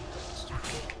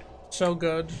 So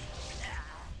good.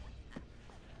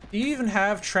 Do you even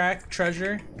have track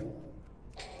treasure? No.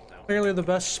 Clearly the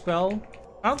best spell.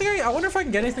 I wonder if I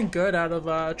can get anything good out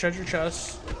of treasure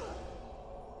chests.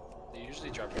 They usually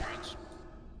drop coins.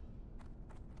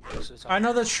 I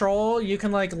know the troll, you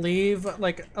can like leave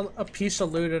like a piece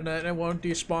of loot in it and it won't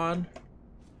despawn.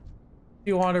 If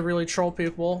you want to really troll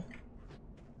people.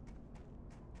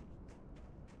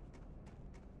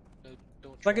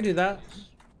 Don't I could do troll that. coins.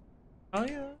 Oh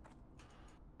yeah.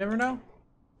 Never know.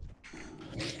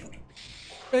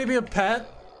 Maybe a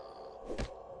pet.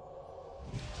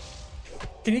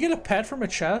 Can you get a pet from a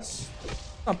chest?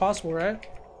 Not possible, right?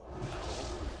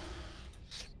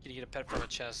 Can you get a pet from a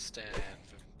chest and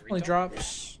Only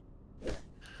drops.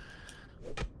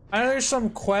 I know there's some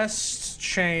quest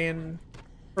chain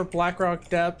for Blackrock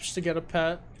Depths to get a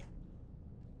pet.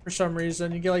 For some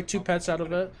reason, you get like 2 pets out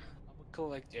of it. I'm gonna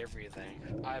collect everything.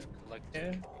 I've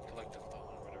collected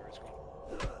whatever it's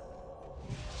called.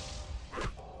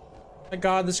 My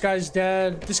God, this guy's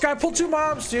dead. This guy pulled 2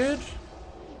 mobs, dude.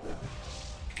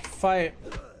 Fight.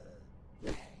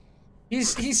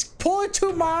 He's pulling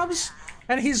 2 mobs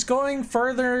and he's going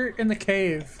further in the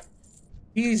cave.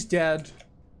 He's dead.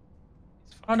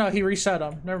 Oh no, he reset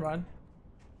him. Never mind.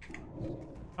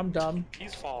 I'm dumb.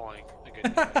 He's falling. A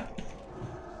good guy.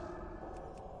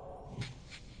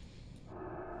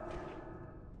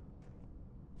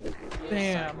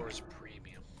 Damn. Zygor's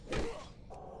premium.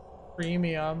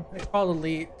 Premium. It's called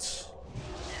Elite.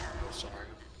 Oh, sorry.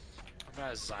 I'm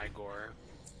not a Zygor.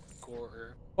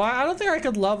 Gore. Well, I don't think I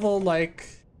could level like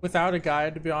without a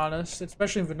guide, to be honest,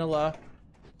 especially in vanilla.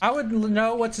 I would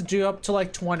know what to do up to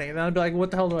like 20, then I'd be like, what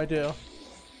the hell do I do?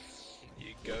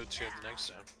 You go to the next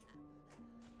time.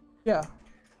 Yeah.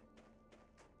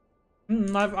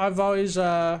 I've always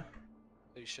Holy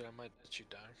shit, I might let you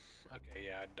die. Okay,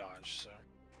 yeah, I dodged, so.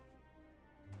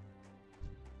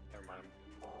 Never mind.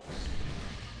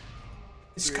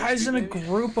 this guy's in a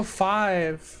group of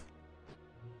 5.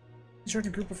 These are in a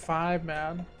group of 5,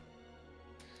 man.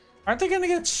 Aren't they gonna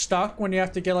get stuck when you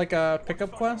have to get like a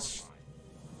pickup quest?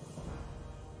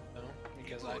 No,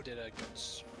 because I did a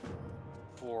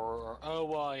for. Oh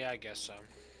well, yeah, I guess so.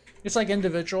 It's like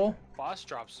individual. Boss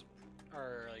drops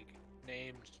are like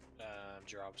named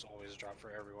drops always drop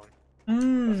for everyone.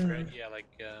 Hmm. Yeah, Like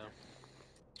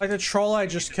the troll I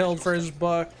just killed for his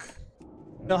book.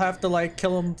 They'll have to like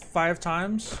kill him 5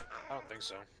 times. I don't think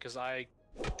so, because I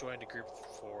joined a group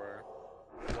for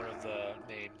one of the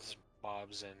named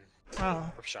mobs in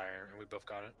Oh, Shire, and we both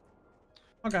got it.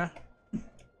 okay.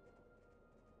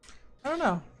 I don't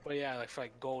know. But yeah, like for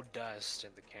like gold dust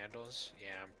and the candles,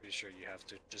 yeah, I'm pretty sure you have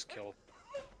to just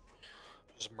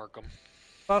murk them.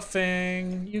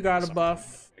 Buffing. You got a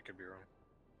buff. I could be wrong.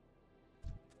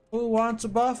 Who wants a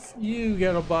buff? You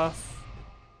get a buff.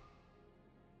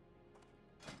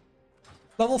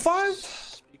 Level 5?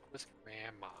 Speak with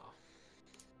grandma.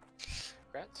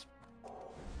 Congrats.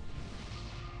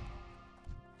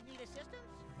 Need assistance?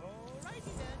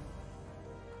 Alrighty then.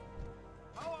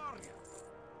 How are you?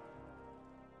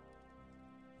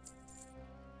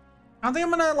 I don't think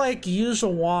I'm gonna like use a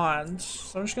wand,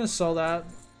 so I'm just gonna sell that.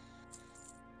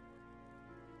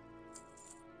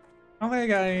 I don't think I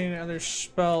got any other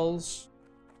spells.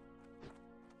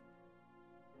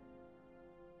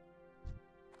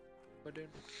 What dude?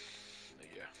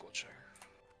 Yeah, gold shire.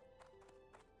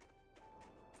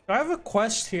 Do I have a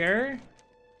quest here?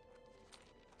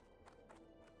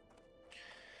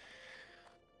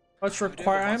 What's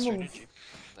required? I'm a...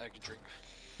 I could drink.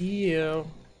 Ew.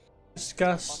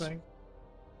 Disgusting.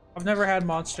 I've never had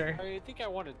monster. I think I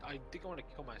want to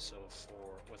kill myself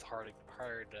with heart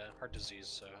disease,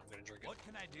 so I'm gonna drink it. What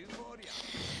can I do for you?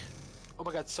 Oh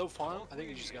my god, so fun! I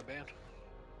think it just got banned.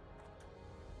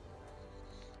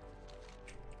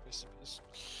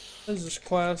 What is this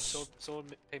quest? Someone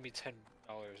pay me $10 to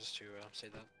say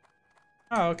that.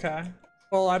 Oh, okay.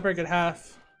 Well, I break it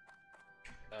half.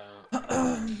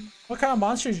 What kind of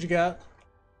monsters did you get?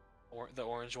 Or the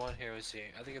orange one here. Let's see.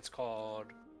 I think it's called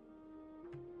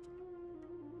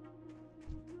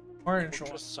Orange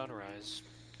one. Just Sunrise.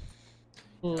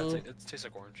 Ooh. It tastes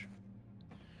like orange.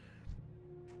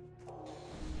 I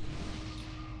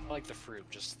like the fruit,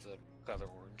 just the color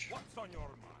orange. What's on your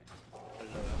mind?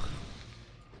 Hello.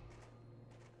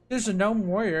 There's a gnome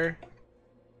warrior.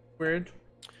 Weird.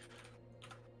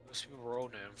 Most people roll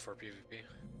gnome for PvP.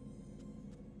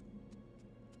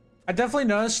 I definitely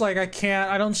noticed like I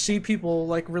don't see people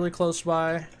like really close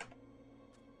by.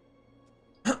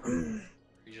 Are you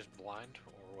just blind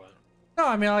or what? No,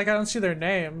 I mean like I don't see their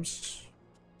names.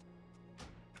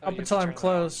 Oh, Up you have until to I'm turn that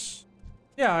close.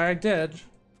 Yeah, I did.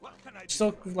 What can I do?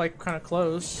 Still like kind of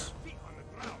close. Feet on the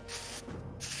ground.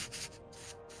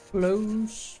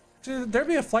 Close. Dude, there'd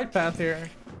be a flight path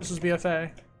here. This is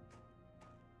BFA.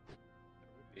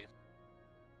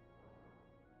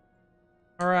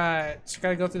 on. Alright, so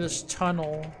gotta go through this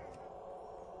tunnel.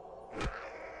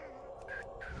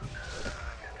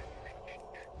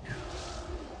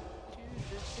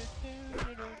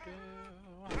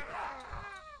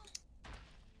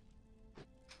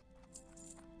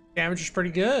 Damage is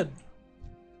pretty good.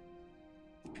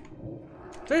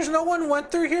 There's no one went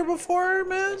through here before,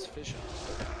 man? That's fishing.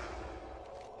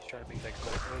 He's trying to make that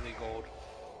gold, early gold.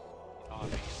 Not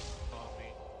me. Not me.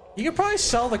 You could probably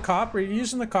sell the copper. Are you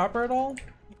using the copper at all?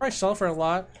 You probably sell for a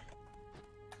lot.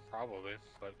 Probably,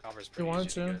 but copper's pretty wanted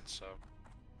easy to to. get, so.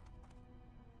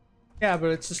 Yeah,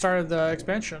 but it's the start of the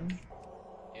expansion.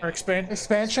 Yeah. Or expansion? The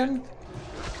server,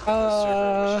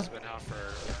 which has been out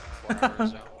for 4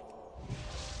 hours now.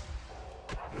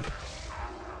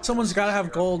 Someone's gotta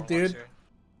have gold, dude.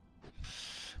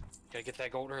 Gotta get that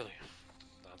gold early.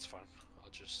 That's fine. I'll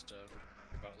just worry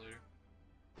about it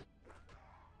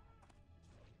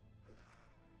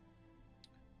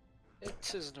later.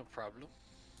 It is no problem.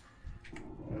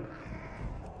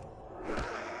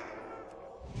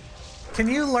 Can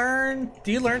you learn?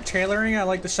 Do you learn tailoring at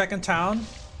like the second town?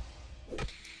 Do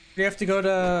you have to go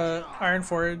to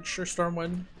Ironforge or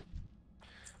Stormwind?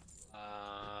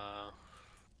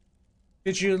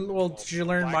 Did you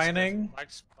learn mining?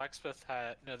 Blacksmith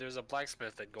had no. There's a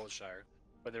blacksmith at Goldshire,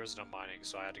 but there was no mining,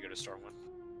 so I had to go to Stormwind.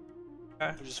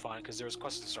 Okay. Which is fine because there was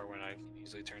quests in Stormwind I can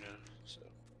easily turn in. So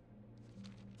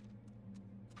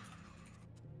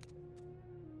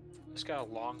I just got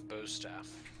a long bow staff.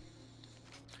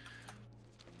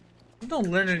 I don't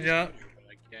linen yet. But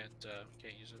I can't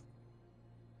use it.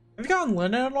 Have you gotten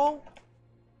linen at all?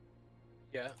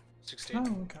 Yeah, 16. Oh,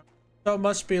 okay. So it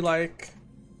must be like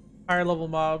higher level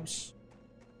mobs.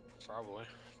 Probably.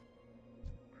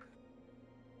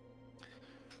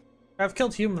 I've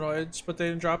killed humanoids, but they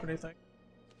didn't drop anything.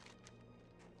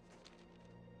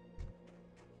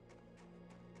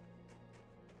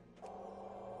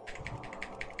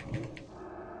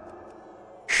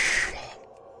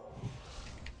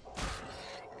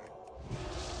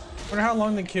 Wonder how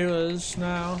long the queue is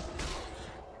now.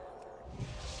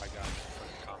 I got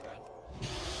fucking combat.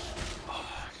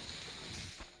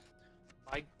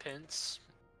 Mike Pence.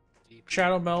 DP.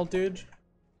 Shadow Mel, dude.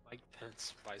 Mike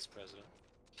Pence, Vice President.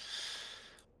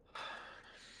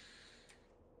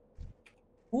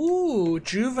 Ooh,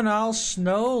 juvenile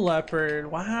snow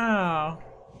leopard. Wow.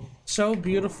 So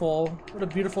beautiful. What a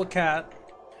beautiful cat.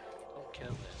 Don't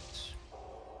kill it.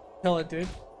 Kill it, dude.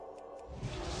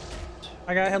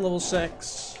 I gotta hit level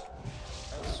 6.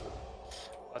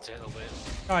 Let's hit a bit.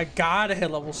 Oh, I gotta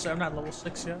hit level 6. I'm not level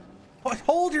 6 yet. Oh,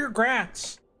 hold your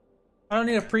grats. I don't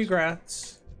need a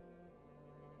pre-grats.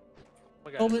 Oh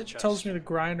my God, It tells me to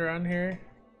grind around here.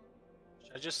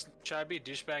 Should I be a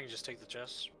douchebag and just take the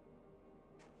chest?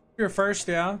 You're first,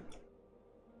 yeah.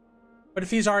 But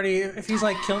if he's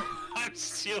like killing. I'm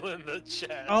stealing the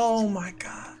chest. Oh my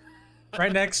god.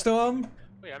 Right next to him?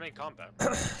 Wait, I'm in combat.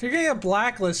 You're gonna get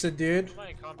blacklisted, dude. Who am I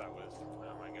in combat with? Oh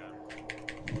my god.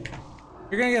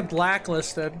 You're gonna get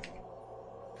blacklisted.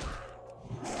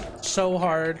 So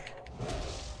hard.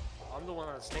 I'm the one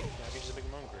that's taking it. I can just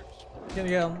make my own groups.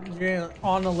 You're gonna get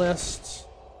on the list.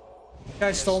 This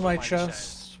guy stole my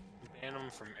chest. Ban him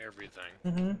from everything.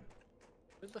 Mm-hmm.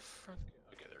 Where the fuck?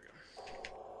 Okay, there we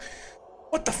go.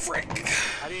 What the frick?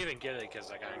 I didn't even get it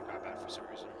because I got in combat for some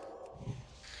reason.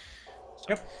 So,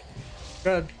 Yep.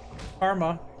 Good.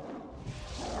 Karma.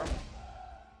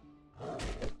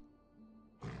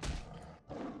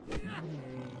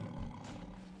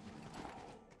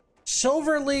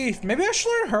 Silver leaf. Maybe I should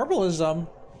learn herbalism.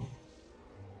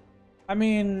 I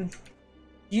mean,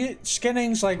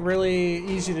 skinning's like really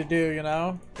easy to do, you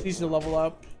know? It's easy to level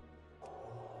up.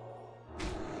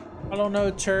 I don't know,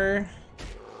 Tur.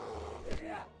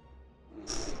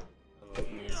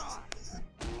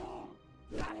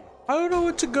 I don't know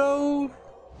what to go.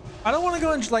 I don't want to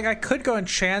go in, like, I could go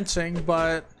enchanting,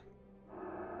 but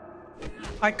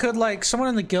I could, like, someone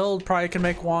in the guild probably can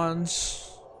make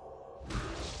wands.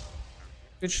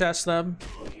 Good chest them.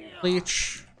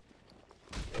 Leech.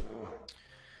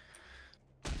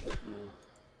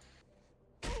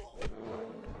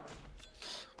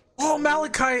 Oh,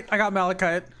 malachite! I got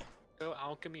malachite. go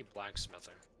alchemy,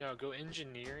 blacksmithing. No, go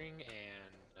engineering and.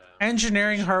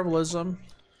 Engineering, herbalism.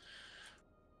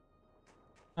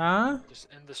 Huh? Just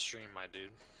end the stream, my dude.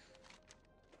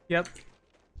 Yep.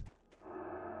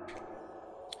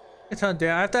 It's on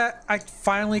day. I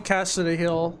finally casted a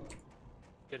heal.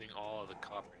 Getting all of the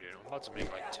copper, dude. I'm about to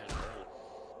make like 10 gold.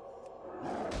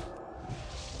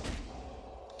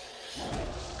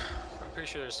 I'm pretty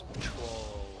sure there's some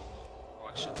troll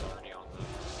auctions already on them.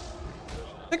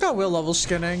 I think I will level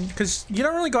skinning, because you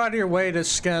don't really go out of your way to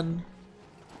skin.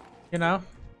 You know?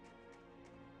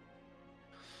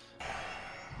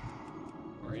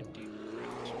 Or indeed.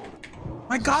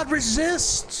 My god,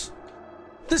 resist!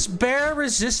 This bear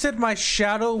resisted my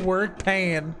shadow word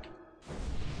pain.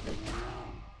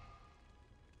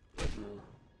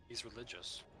 He's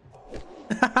religious.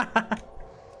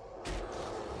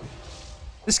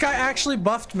 This guy actually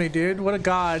buffed me, dude. What a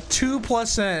god.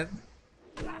 2+ int.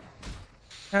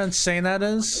 How insane that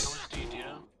is. How much do you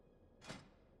know?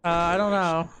 I don't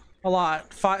know. A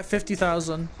lot.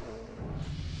 50,000.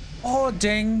 Oh,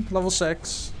 ding. Level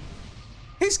 6.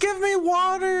 He's giving me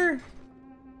water!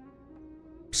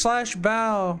 /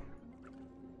 bow.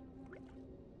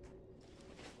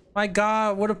 My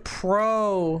god, what a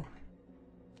pro.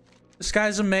 This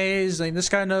guy's amazing. This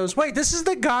guy knows. Wait, this is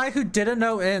the guy who didn't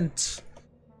know int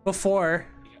before.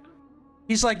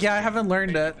 He's like, yeah, I haven't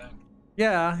learned it.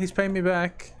 Yeah, he's paying me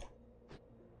back.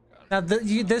 Now,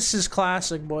 this is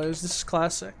classic, boys. This is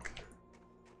classic.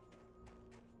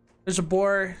 There's a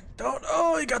boar. Don't.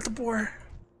 Oh, he got the boar.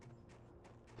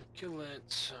 Kill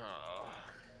it.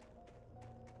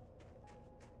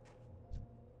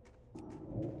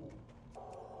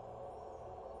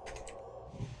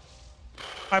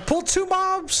 I pulled 2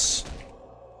 mobs.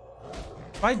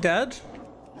 Am I dead?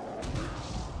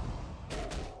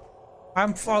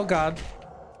 Oh god.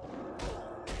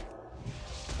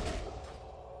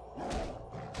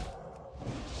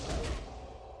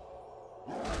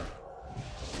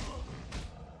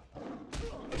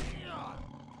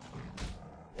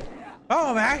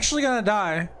 Oh, I'm actually gonna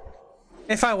die.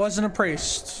 If I wasn't a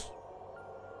priest.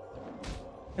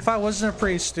 If I wasn't a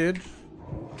priest, dude.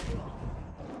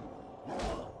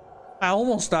 I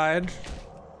almost died.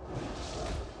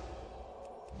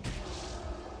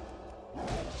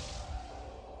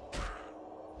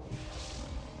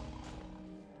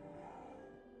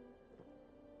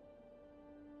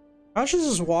 How much is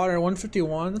this water?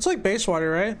 151? It's like base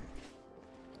water, right?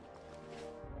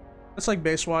 It's like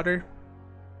base water.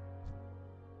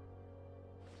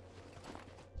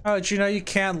 Oh, did you know you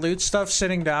can't loot stuff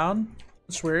sitting down?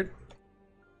 That's weird.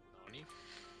 Nani?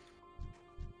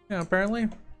 Yeah, apparently.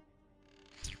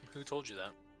 Who told you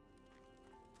that?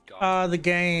 God. The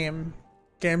game.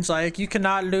 Game's like, you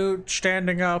cannot loot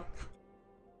standing up.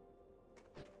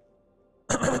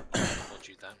 Who told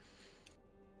you that?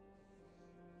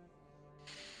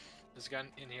 This guy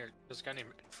in here, this guy named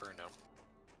Inferno.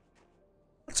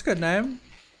 That's a good name.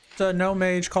 It's a no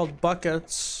mage called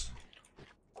Buckets.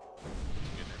 Good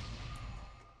name.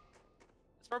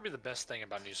 It's probably the best thing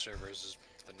about new servers is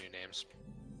the new names.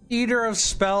 Eater of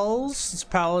Spells. It's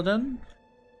Paladin.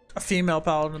 A female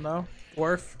Paladin, though.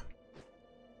 Dwarf.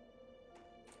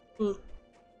 Ooh.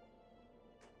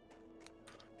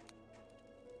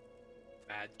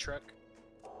 Mad Truck.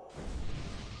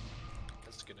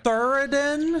 That's a good name.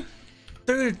 Thuridin?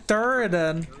 Dude,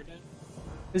 Thuridin. Thuridin?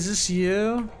 Is this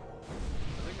you?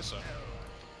 I think so.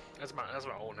 That's my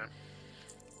old name.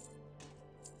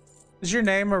 Is your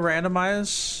name a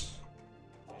randomize?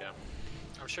 Yeah.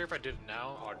 I'm sure if I did it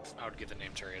now, I would get the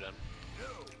name Thuridin.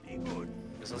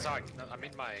 Because that's how I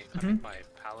made my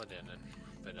Paladin in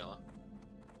vanilla.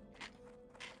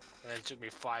 And it took me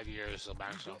 5 years to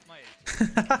max out.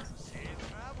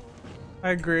 I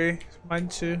agree. Mine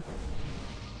too.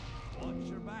 Watch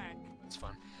your back. It's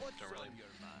fun. What's Don't really on your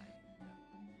mind?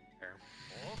 care.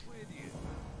 Off with you.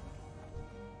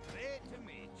 Great to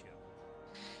meet you.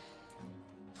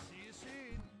 See you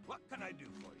soon. What can I do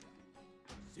for you?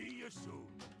 See you soon.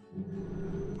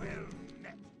 Well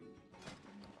met.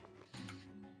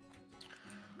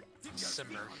 Keep your feet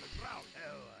Simmer. on the ground.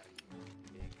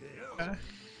 Okay.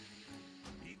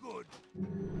 Be good.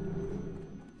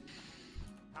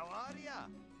 How are ya?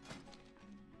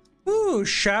 Ooh,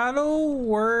 Shadow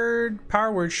Word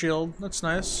Power Word Shield. That's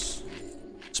nice.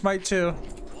 Smite too.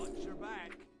 Watch your back.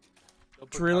 Don't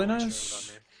It's put really Power nice.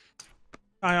 Shield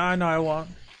on me. I know I won't.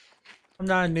 I'm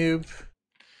not a noob.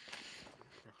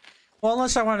 Well,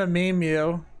 unless I want to meme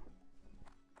you.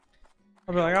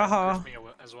 I'll be like, aha. Griff me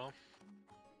as well.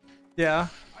 Yeah.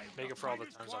 Make it for all the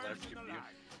times I'll have to give you.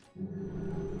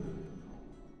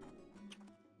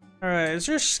 Alright, is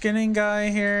there a skinning guy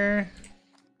here?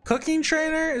 Cooking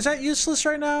trainer? Is that useless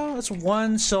right now? That's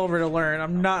 1 silver to learn.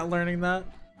 I'm not learning that.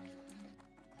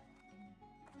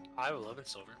 I have 11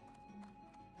 silver.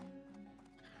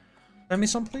 Send me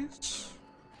some, please.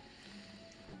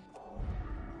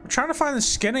 I'm trying to find the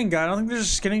skinning guy. I don't think there's a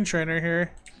skinning trainer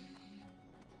here.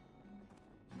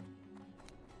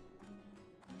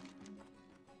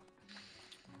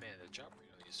 Man, the job rate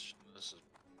on this is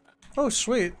Oh,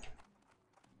 sweet.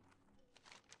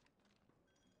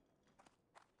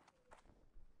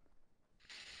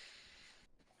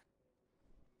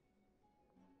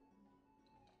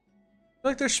 I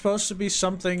feel like there's supposed to be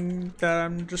something that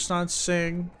I'm just not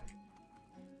seeing.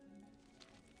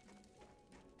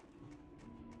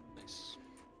 nice.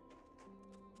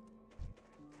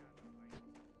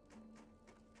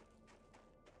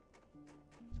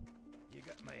 You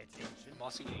got my attention. I'm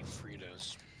also eating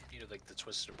Fritos. You know, like the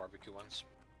twisted barbecue ones.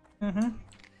 Mm-hmm.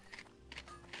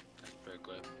 That's very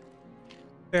good.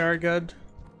 They are good.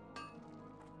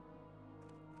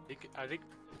 I think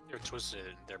they're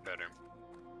twisted. They're better.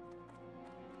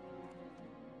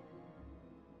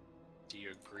 Do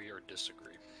you agree or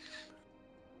disagree?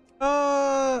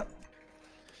 I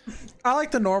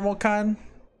like the normal kind. So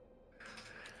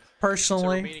we're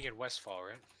Personally, meeting in Westfall,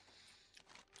 right?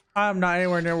 I'm not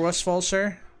anywhere near Westfall,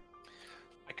 sir.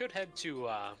 I could head to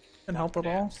Can help at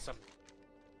yeah, all.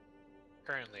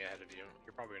 currently ahead of you.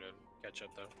 You're probably gonna catch up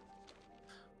though.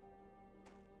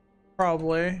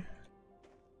 Probably.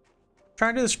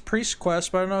 Trying to do this priest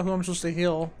quest, but I don't know who I'm supposed to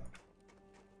heal.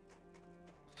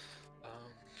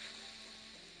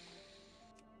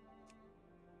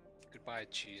 Goodbye,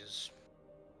 cheese.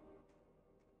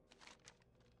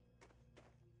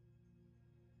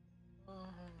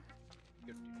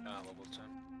 Good, level 10.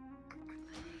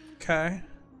 Okay.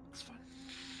 That's fine.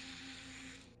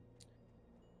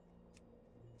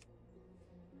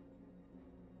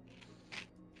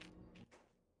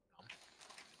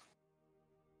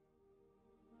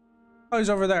 Oh, he's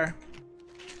over there.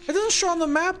 It doesn't show on the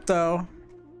map, though.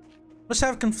 Must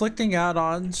have conflicting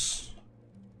add-ons.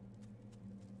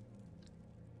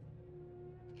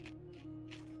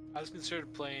 I was considering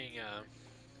playing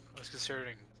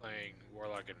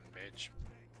Warlock and Mage.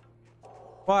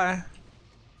 Why?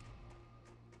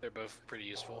 They're both pretty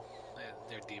useful,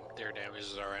 and their damage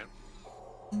is alright.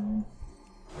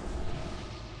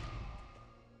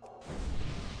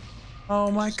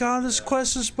 Oh my god, this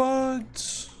quest is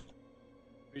bugged.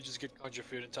 We just get conjure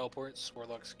food and teleports.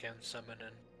 Warlocks can summon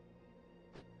and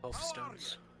health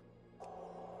stones.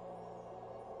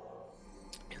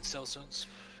 and cell zones,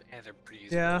 and they're pretty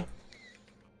easy. Yeah. to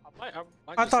roll.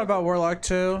 I thought about Warlock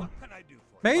too. What can I do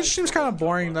for Mage seems kind of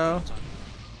boring though.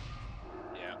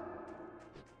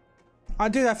 Yeah.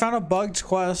 Dude, I found a bugged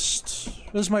quest.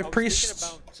 It was my I was priest.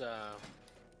 thinking about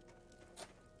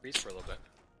priest for a little bit,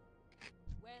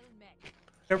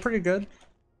 They're pretty good.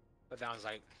 but that was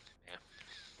like, yeah.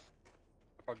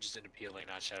 I probably just didn't appeal like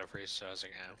not Shadow Priest, so I was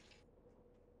like, yeah.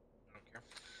 I don't care.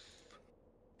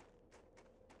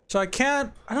 So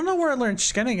I don't know where I learned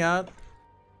skinning at.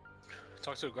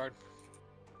 Talk to a guard.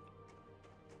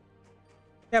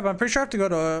 Yeah, but I'm pretty sure I have to go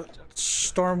to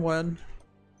Stormwind.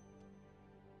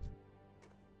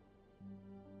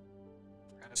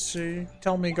 Let's see.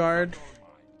 Tell me, guard.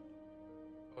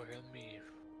 Oh, here, let me.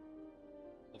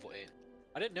 Level 8.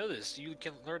 I didn't know this. You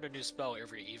can learn a new spell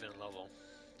every even level.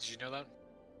 Did you know that?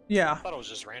 Yeah. I thought it was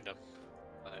just random.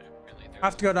 But apparently I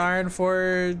have to go to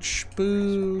Ironforge.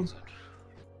 Boo.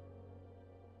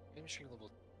 Game string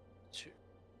level 2.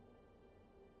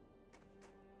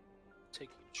 Take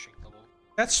string level.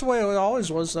 That's the way it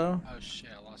always was, though. Oh shit,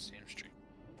 I lost the aim string.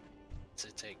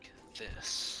 To take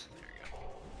this. There you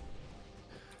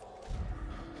go.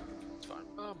 It's fine.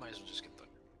 Oh, might as well just get the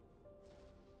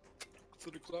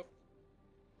Thunder Club.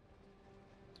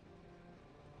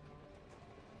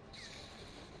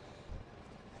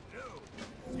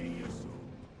 See you soon.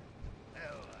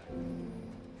 Hell,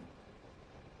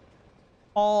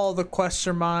 All the quests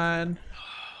are mine.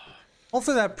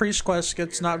 Hopefully that priest quest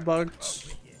gets not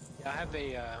bugged. Yeah,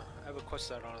 I have a quest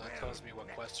set on it that tells me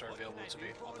what quests are available to me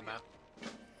on the map.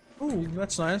 Ooh,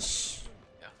 that's nice.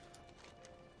 Yeah.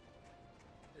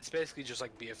 It's basically just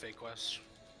like BFA quests.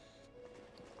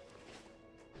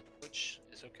 Which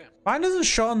is okay. Mine doesn't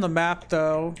show on the map,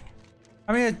 though.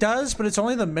 I mean, it does, but it's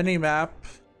only the mini-map.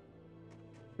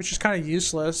 Which is kind of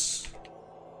useless.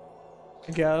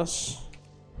 I guess.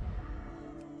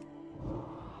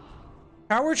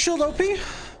 Power Shield OP?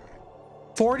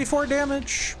 44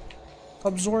 damage.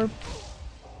 Absorb.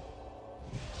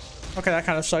 Okay, that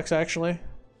kind of sucks, actually.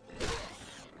 Should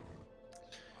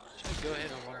I go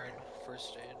ahead and learn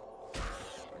first aid?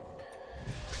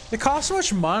 They cost so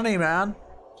much money, man.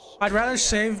 I'd rather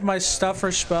save my stuff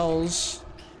for spells.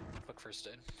 Fuck first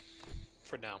aid.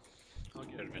 For now. I'll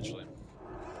get it eventually.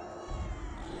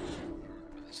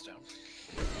 Put this down.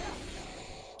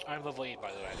 I'm level 8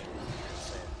 by the way, I didn't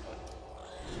say it, but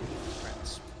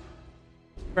friends.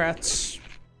 Rats.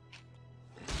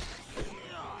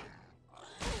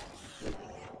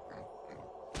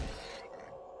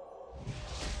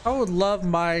 I would love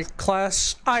my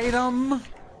class item.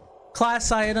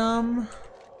 Class item.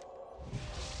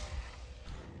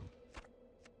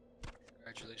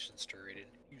 Congratulations, Turrated.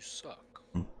 You suck.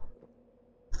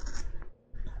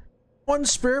 One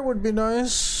spirit would be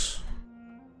nice.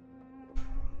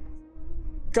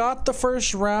 Got the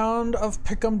first round of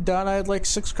Pick'em done. I had like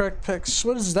 6 correct picks.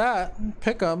 What is that?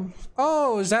 Pick'em.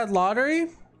 Oh, is that lottery?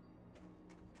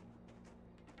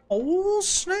 Oh,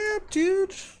 snap,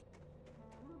 dude.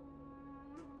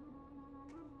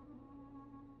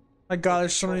 My god,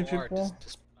 there's so many Control R people.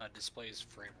 displays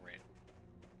frame rate.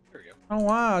 There we go. Oh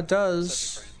wow, it 70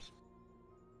 does. frames.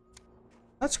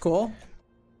 That's cool.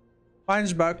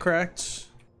 Mine's about correct.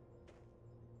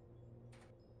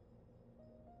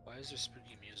 Why is there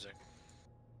spooky music?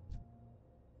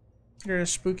 You're in a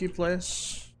spooky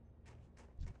place.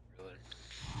 Really?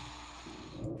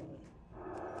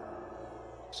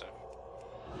 So.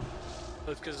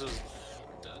 That's because it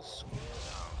does.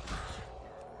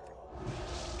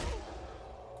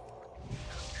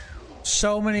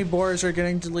 So many boars are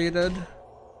getting deleted.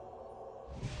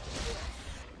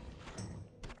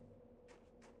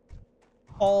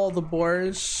 All the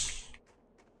boars.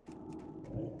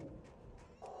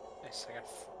 Nice, I got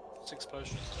 6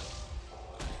 potions.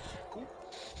 Cool.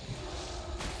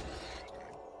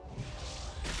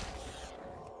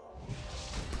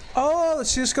 Oh,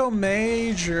 let's just go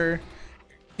major.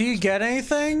 Do you get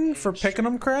anything for picking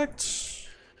them correct?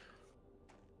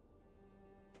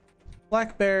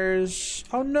 Black bears.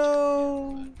 Oh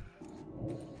no.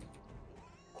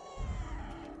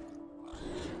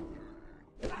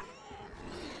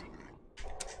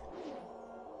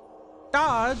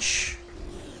 Dodge.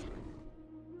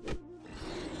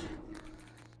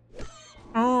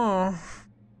 Oh.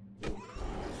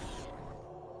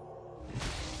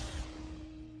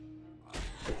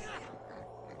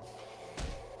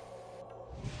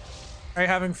 Are you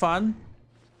having fun?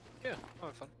 Yeah,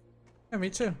 having fun. Yeah, me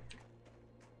too.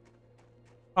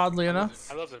 Oddly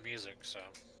enough. I love the music, so.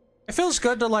 It feels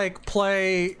good to like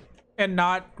play and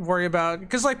not worry about,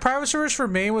 because like private servers for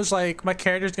me was like my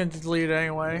character's gonna delete it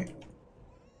anyway.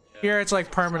 Yeah. Here it's like I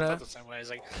felt permanent. the same way. It's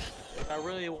like I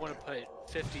really want to put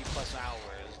 50 plus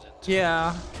hours into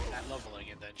Yeah. that leveling,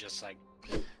 and then just like,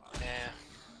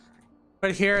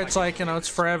 But here it's like, you know, it's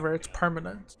forever. It's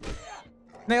permanent.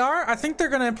 They are. I think they're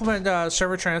gonna implement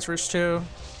server transfers too.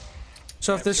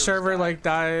 So if this server like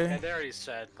die, and they already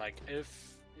said like if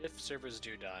servers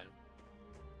do die,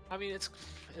 I mean it's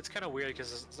kind of weird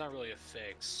because it's not really a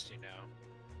fix, you know,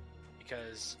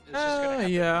 because it's just gonna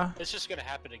happen. yeah. It's just gonna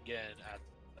happen again at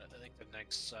I think the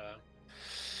next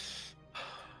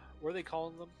what are they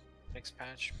calling them? Next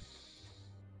patch?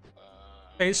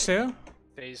 Phase 2.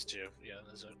 Phase 2. Yeah,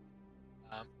 that's it.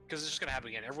 Because it's just gonna happen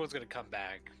again. Everyone's gonna come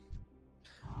back.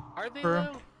 Are they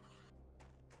though?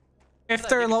 If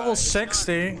they're level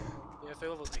 60. Yeah, if they're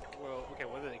level 60. Well, okay,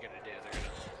 what are they gonna do? They're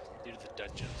gonna do the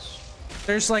dungeons.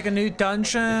 There's like a new They're gonna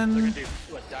dungeon. do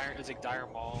what? It's like Dire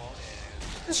Maul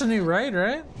and It's a new raid,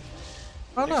 right?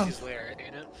 Oh no. Nixie's Lair,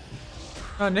 ain't it?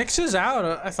 Oh, Nyx is out,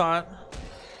 I thought.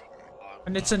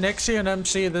 And it's a Nixie and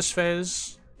MC this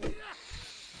phase. What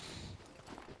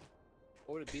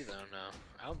would it be though? No,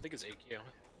 I don't think it's AQ.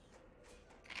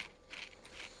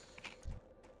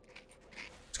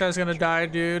 This guy's gonna die,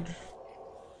 dude.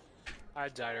 I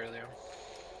died earlier.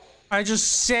 I just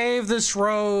saved this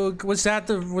rogue. Was that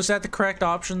the correct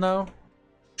option though?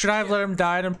 Should I have let him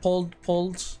die and pulled?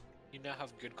 You now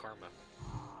have good karma.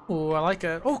 Ooh, I like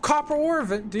it. Oh, copper ore,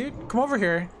 dude. Come over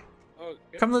here. Oh,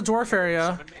 good. Come to the dwarf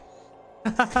area.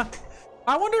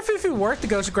 I wonder if it'd be worth to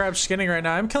go to grab skinning right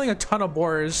now. I'm killing a ton of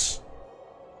boars.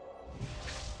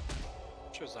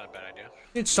 Sure, it's not a bad idea.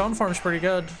 Dude, stone farm's pretty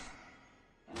good.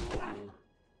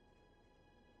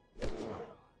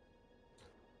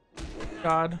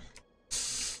 God.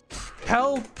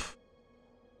 Help!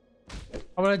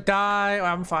 I'm gonna die. Oh,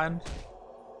 I'm fine.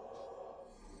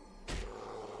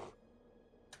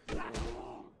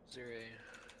 Zero.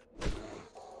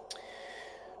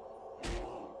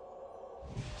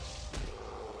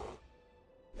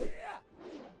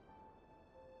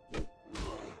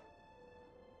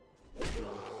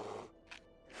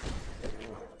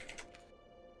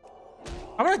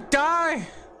 I'm gonna die!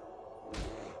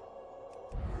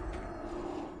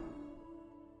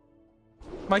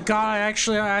 My god, I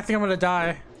think I'm gonna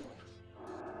die.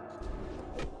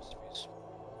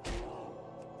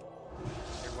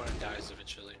 Everyone dies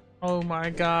eventually. Oh my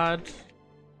god.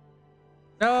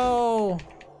 No!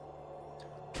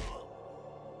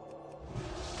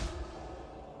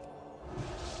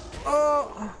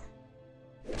 Oh!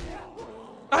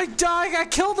 I died! I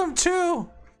killed him too!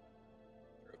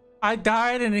 I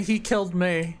died and he killed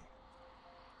me.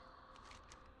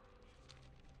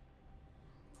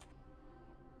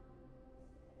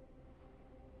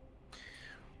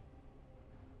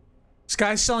 This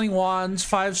guy's selling wands,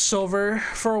 5 silver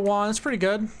for a wand. It's pretty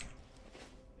good.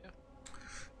 Yeah.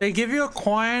 They give you a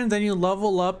coin, then you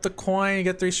level up the coin, you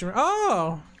get 3 silver.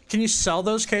 Oh! Can you sell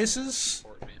those cases?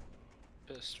 Fort me.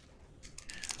 Pissed.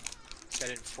 That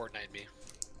didn't Fortnite me.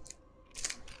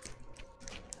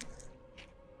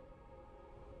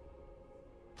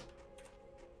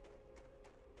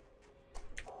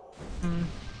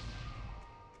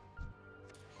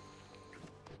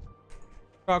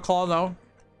 Got a claw though.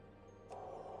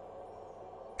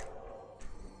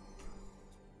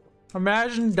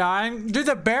 Imagine dying. Dude,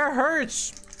 the bear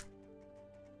hurts.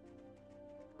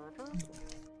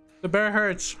 The bear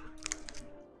hurts.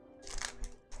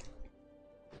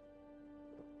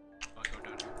 I'll go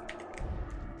down here.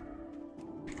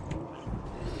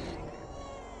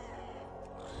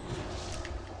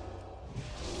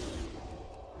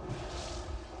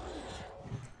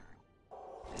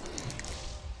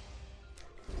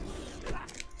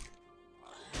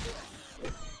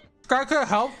 This guy could have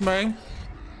helped me.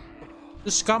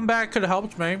 This scumbag could have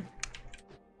helped me.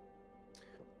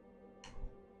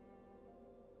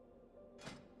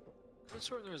 What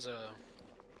sort there's a...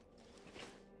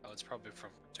 Oh, it's probably from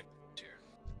Protective Tier.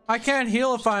 I can't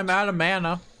heal if I'm out of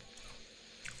mana.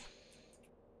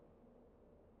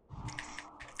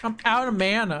 I'm out of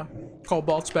mana,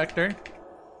 Cobalt Spectre.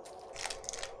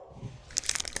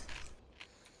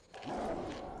 Level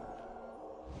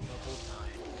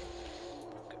 9.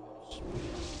 Goes.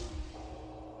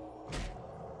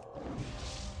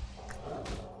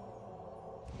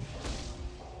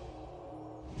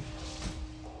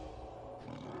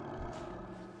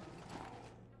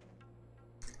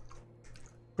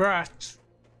 Right.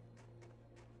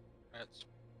 That's...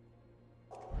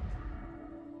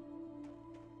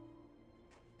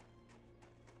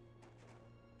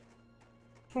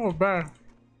 Oh, bad.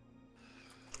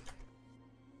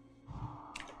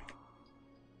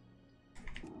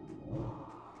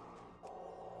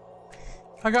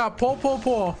 I got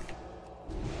pull.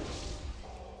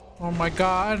 Oh my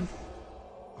god.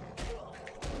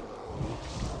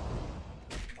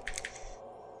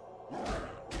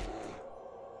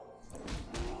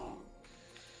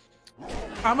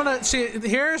 I'm gonna see.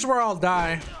 Here's where I'll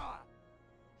die.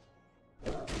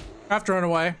 I have to run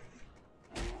away.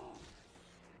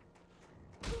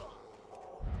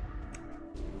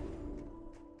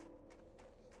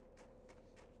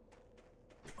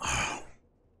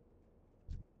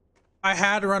 I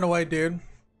had to run away, dude.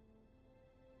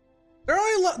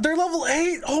 They're level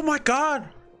 8. Oh my god.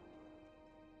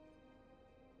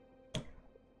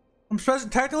 I'm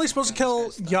technically supposed to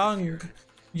kill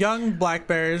young black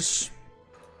bears.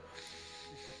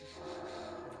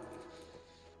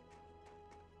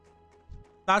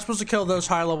 Not supposed to kill those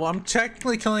high level. I'm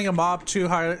technically killing a mob too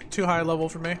high level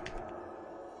for me.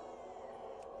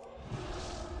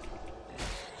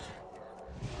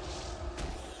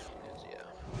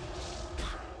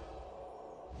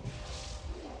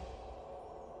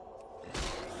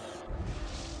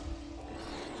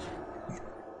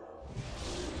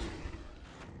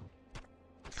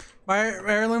 My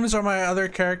heirlooms are my other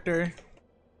character.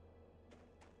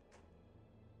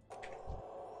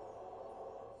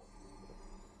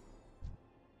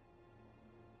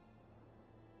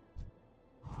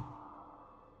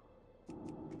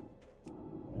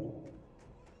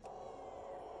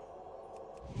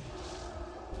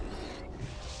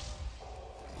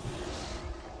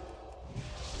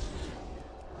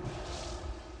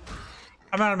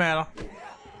 I'm out of mana.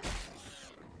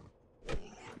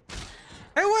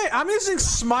 Hey, wait, I'm using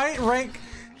Smite rank.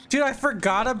 Dude, I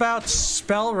forgot about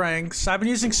spell ranks. I've been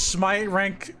using Smite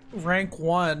rank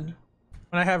 1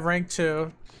 when I have rank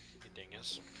 2.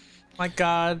 Dingus. My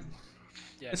god.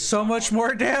 Yeah, It's so much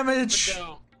more damage.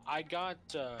 No, I got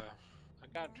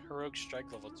heroic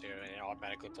strike level 2 and it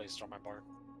automatically placed it on my bar.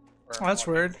 Oh, that's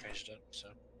weird. Changed it, so.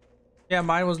 Yeah,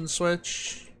 mine wasn't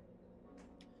Switch.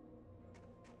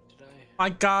 Did I? My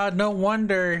god, no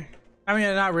wonder. I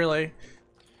mean, not really.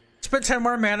 Spent 10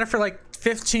 more mana for like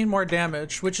 15 more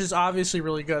damage, which is obviously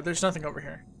really good. There's nothing over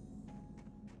here.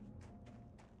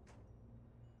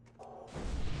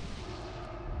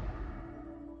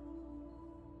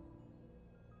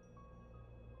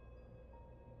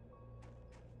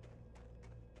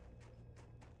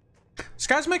 This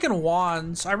guy's making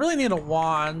wands. I really need a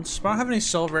wand, but I don't have any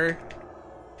silver.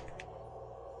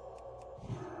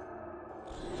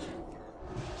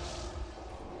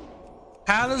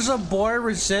 How does a boar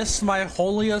resist my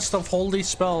holiest of holy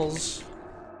spells?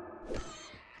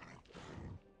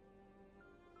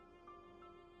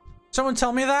 Someone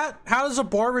tell me that? How does a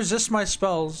boar resist my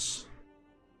spells?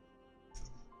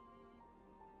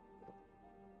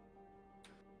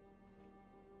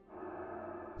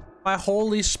 My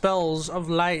holy spells of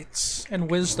light and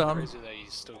wisdom. Crazy that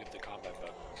you still get the combat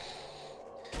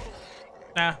button.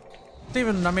 Nah. It's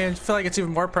even, I mean, I feel like it's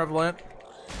even more prevalent.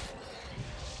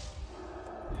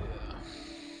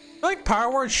 I feel like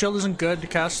Power Word Shield isn't good to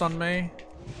cast on me.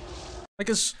 Like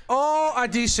it's... Oh, I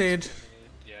DC'd.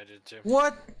 Yeah, I did too.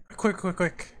 What?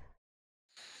 Quick.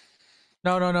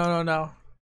 No.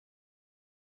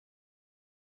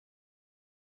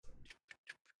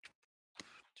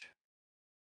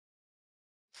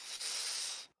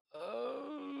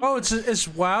 Oh, it's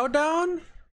WoW down?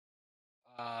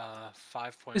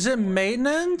 5.4. Is it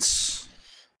maintenance?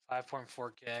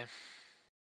 5.4K.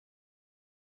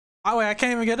 Oh wait, I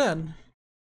can't even get in.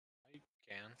 You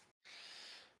can.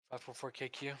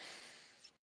 5.4K Q.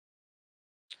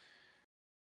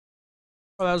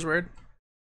 Oh, that was weird.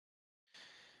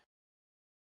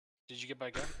 Did you get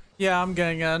back in? Yeah, I'm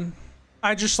getting in.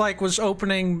 I just like was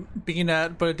opening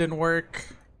BNet, but it didn't work.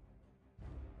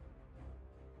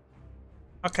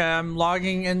 Okay, I'm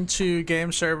logging into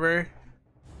game server.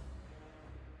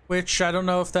 Which I don't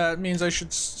know if that means I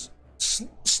should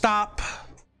stop.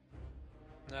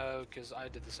 No, because I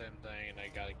did the same thing and I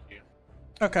got a Q.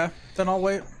 Okay, then I'll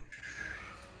wait.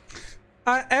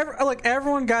 Like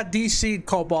everyone got DC'd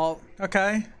Cobalt,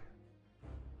 okay?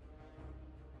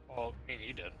 Well, I mean,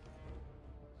 he did.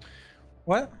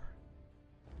 What?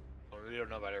 Well, we don't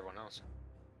know about everyone else.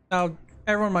 No,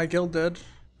 everyone in my guild did.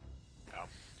 Oh.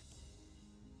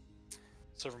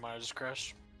 Silver Miner just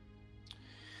crashed.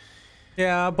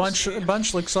 Yeah, a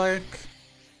bunch looks like.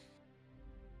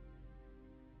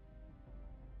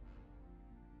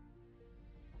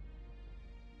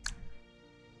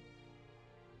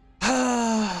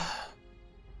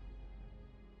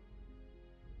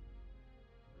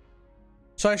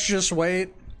 So I should just wait,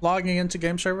 logging into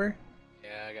game server? Yeah,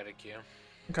 I got a Q.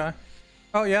 Okay.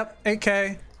 Oh, yep,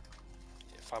 8K. Yeah,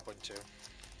 5.2.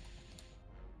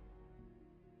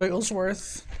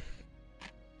 Wigglesworth.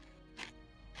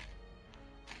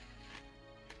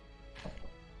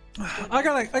 I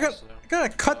gotta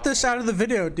cut this out of the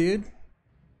video, dude.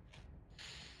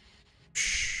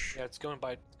 Yeah, it's going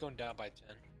down by 10.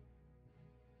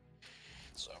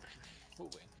 So, we'll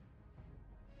wait.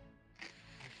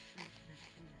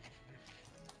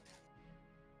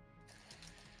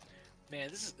 Man,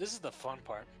 this is the fun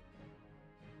part.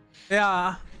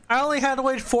 Yeah, I only had to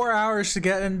wait 4 hours to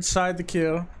get inside the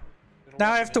queue.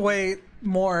 Now I have to wait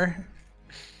more.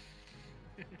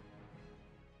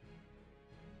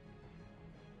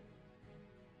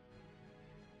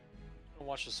 I'll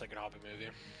watch the second Hobbit movie.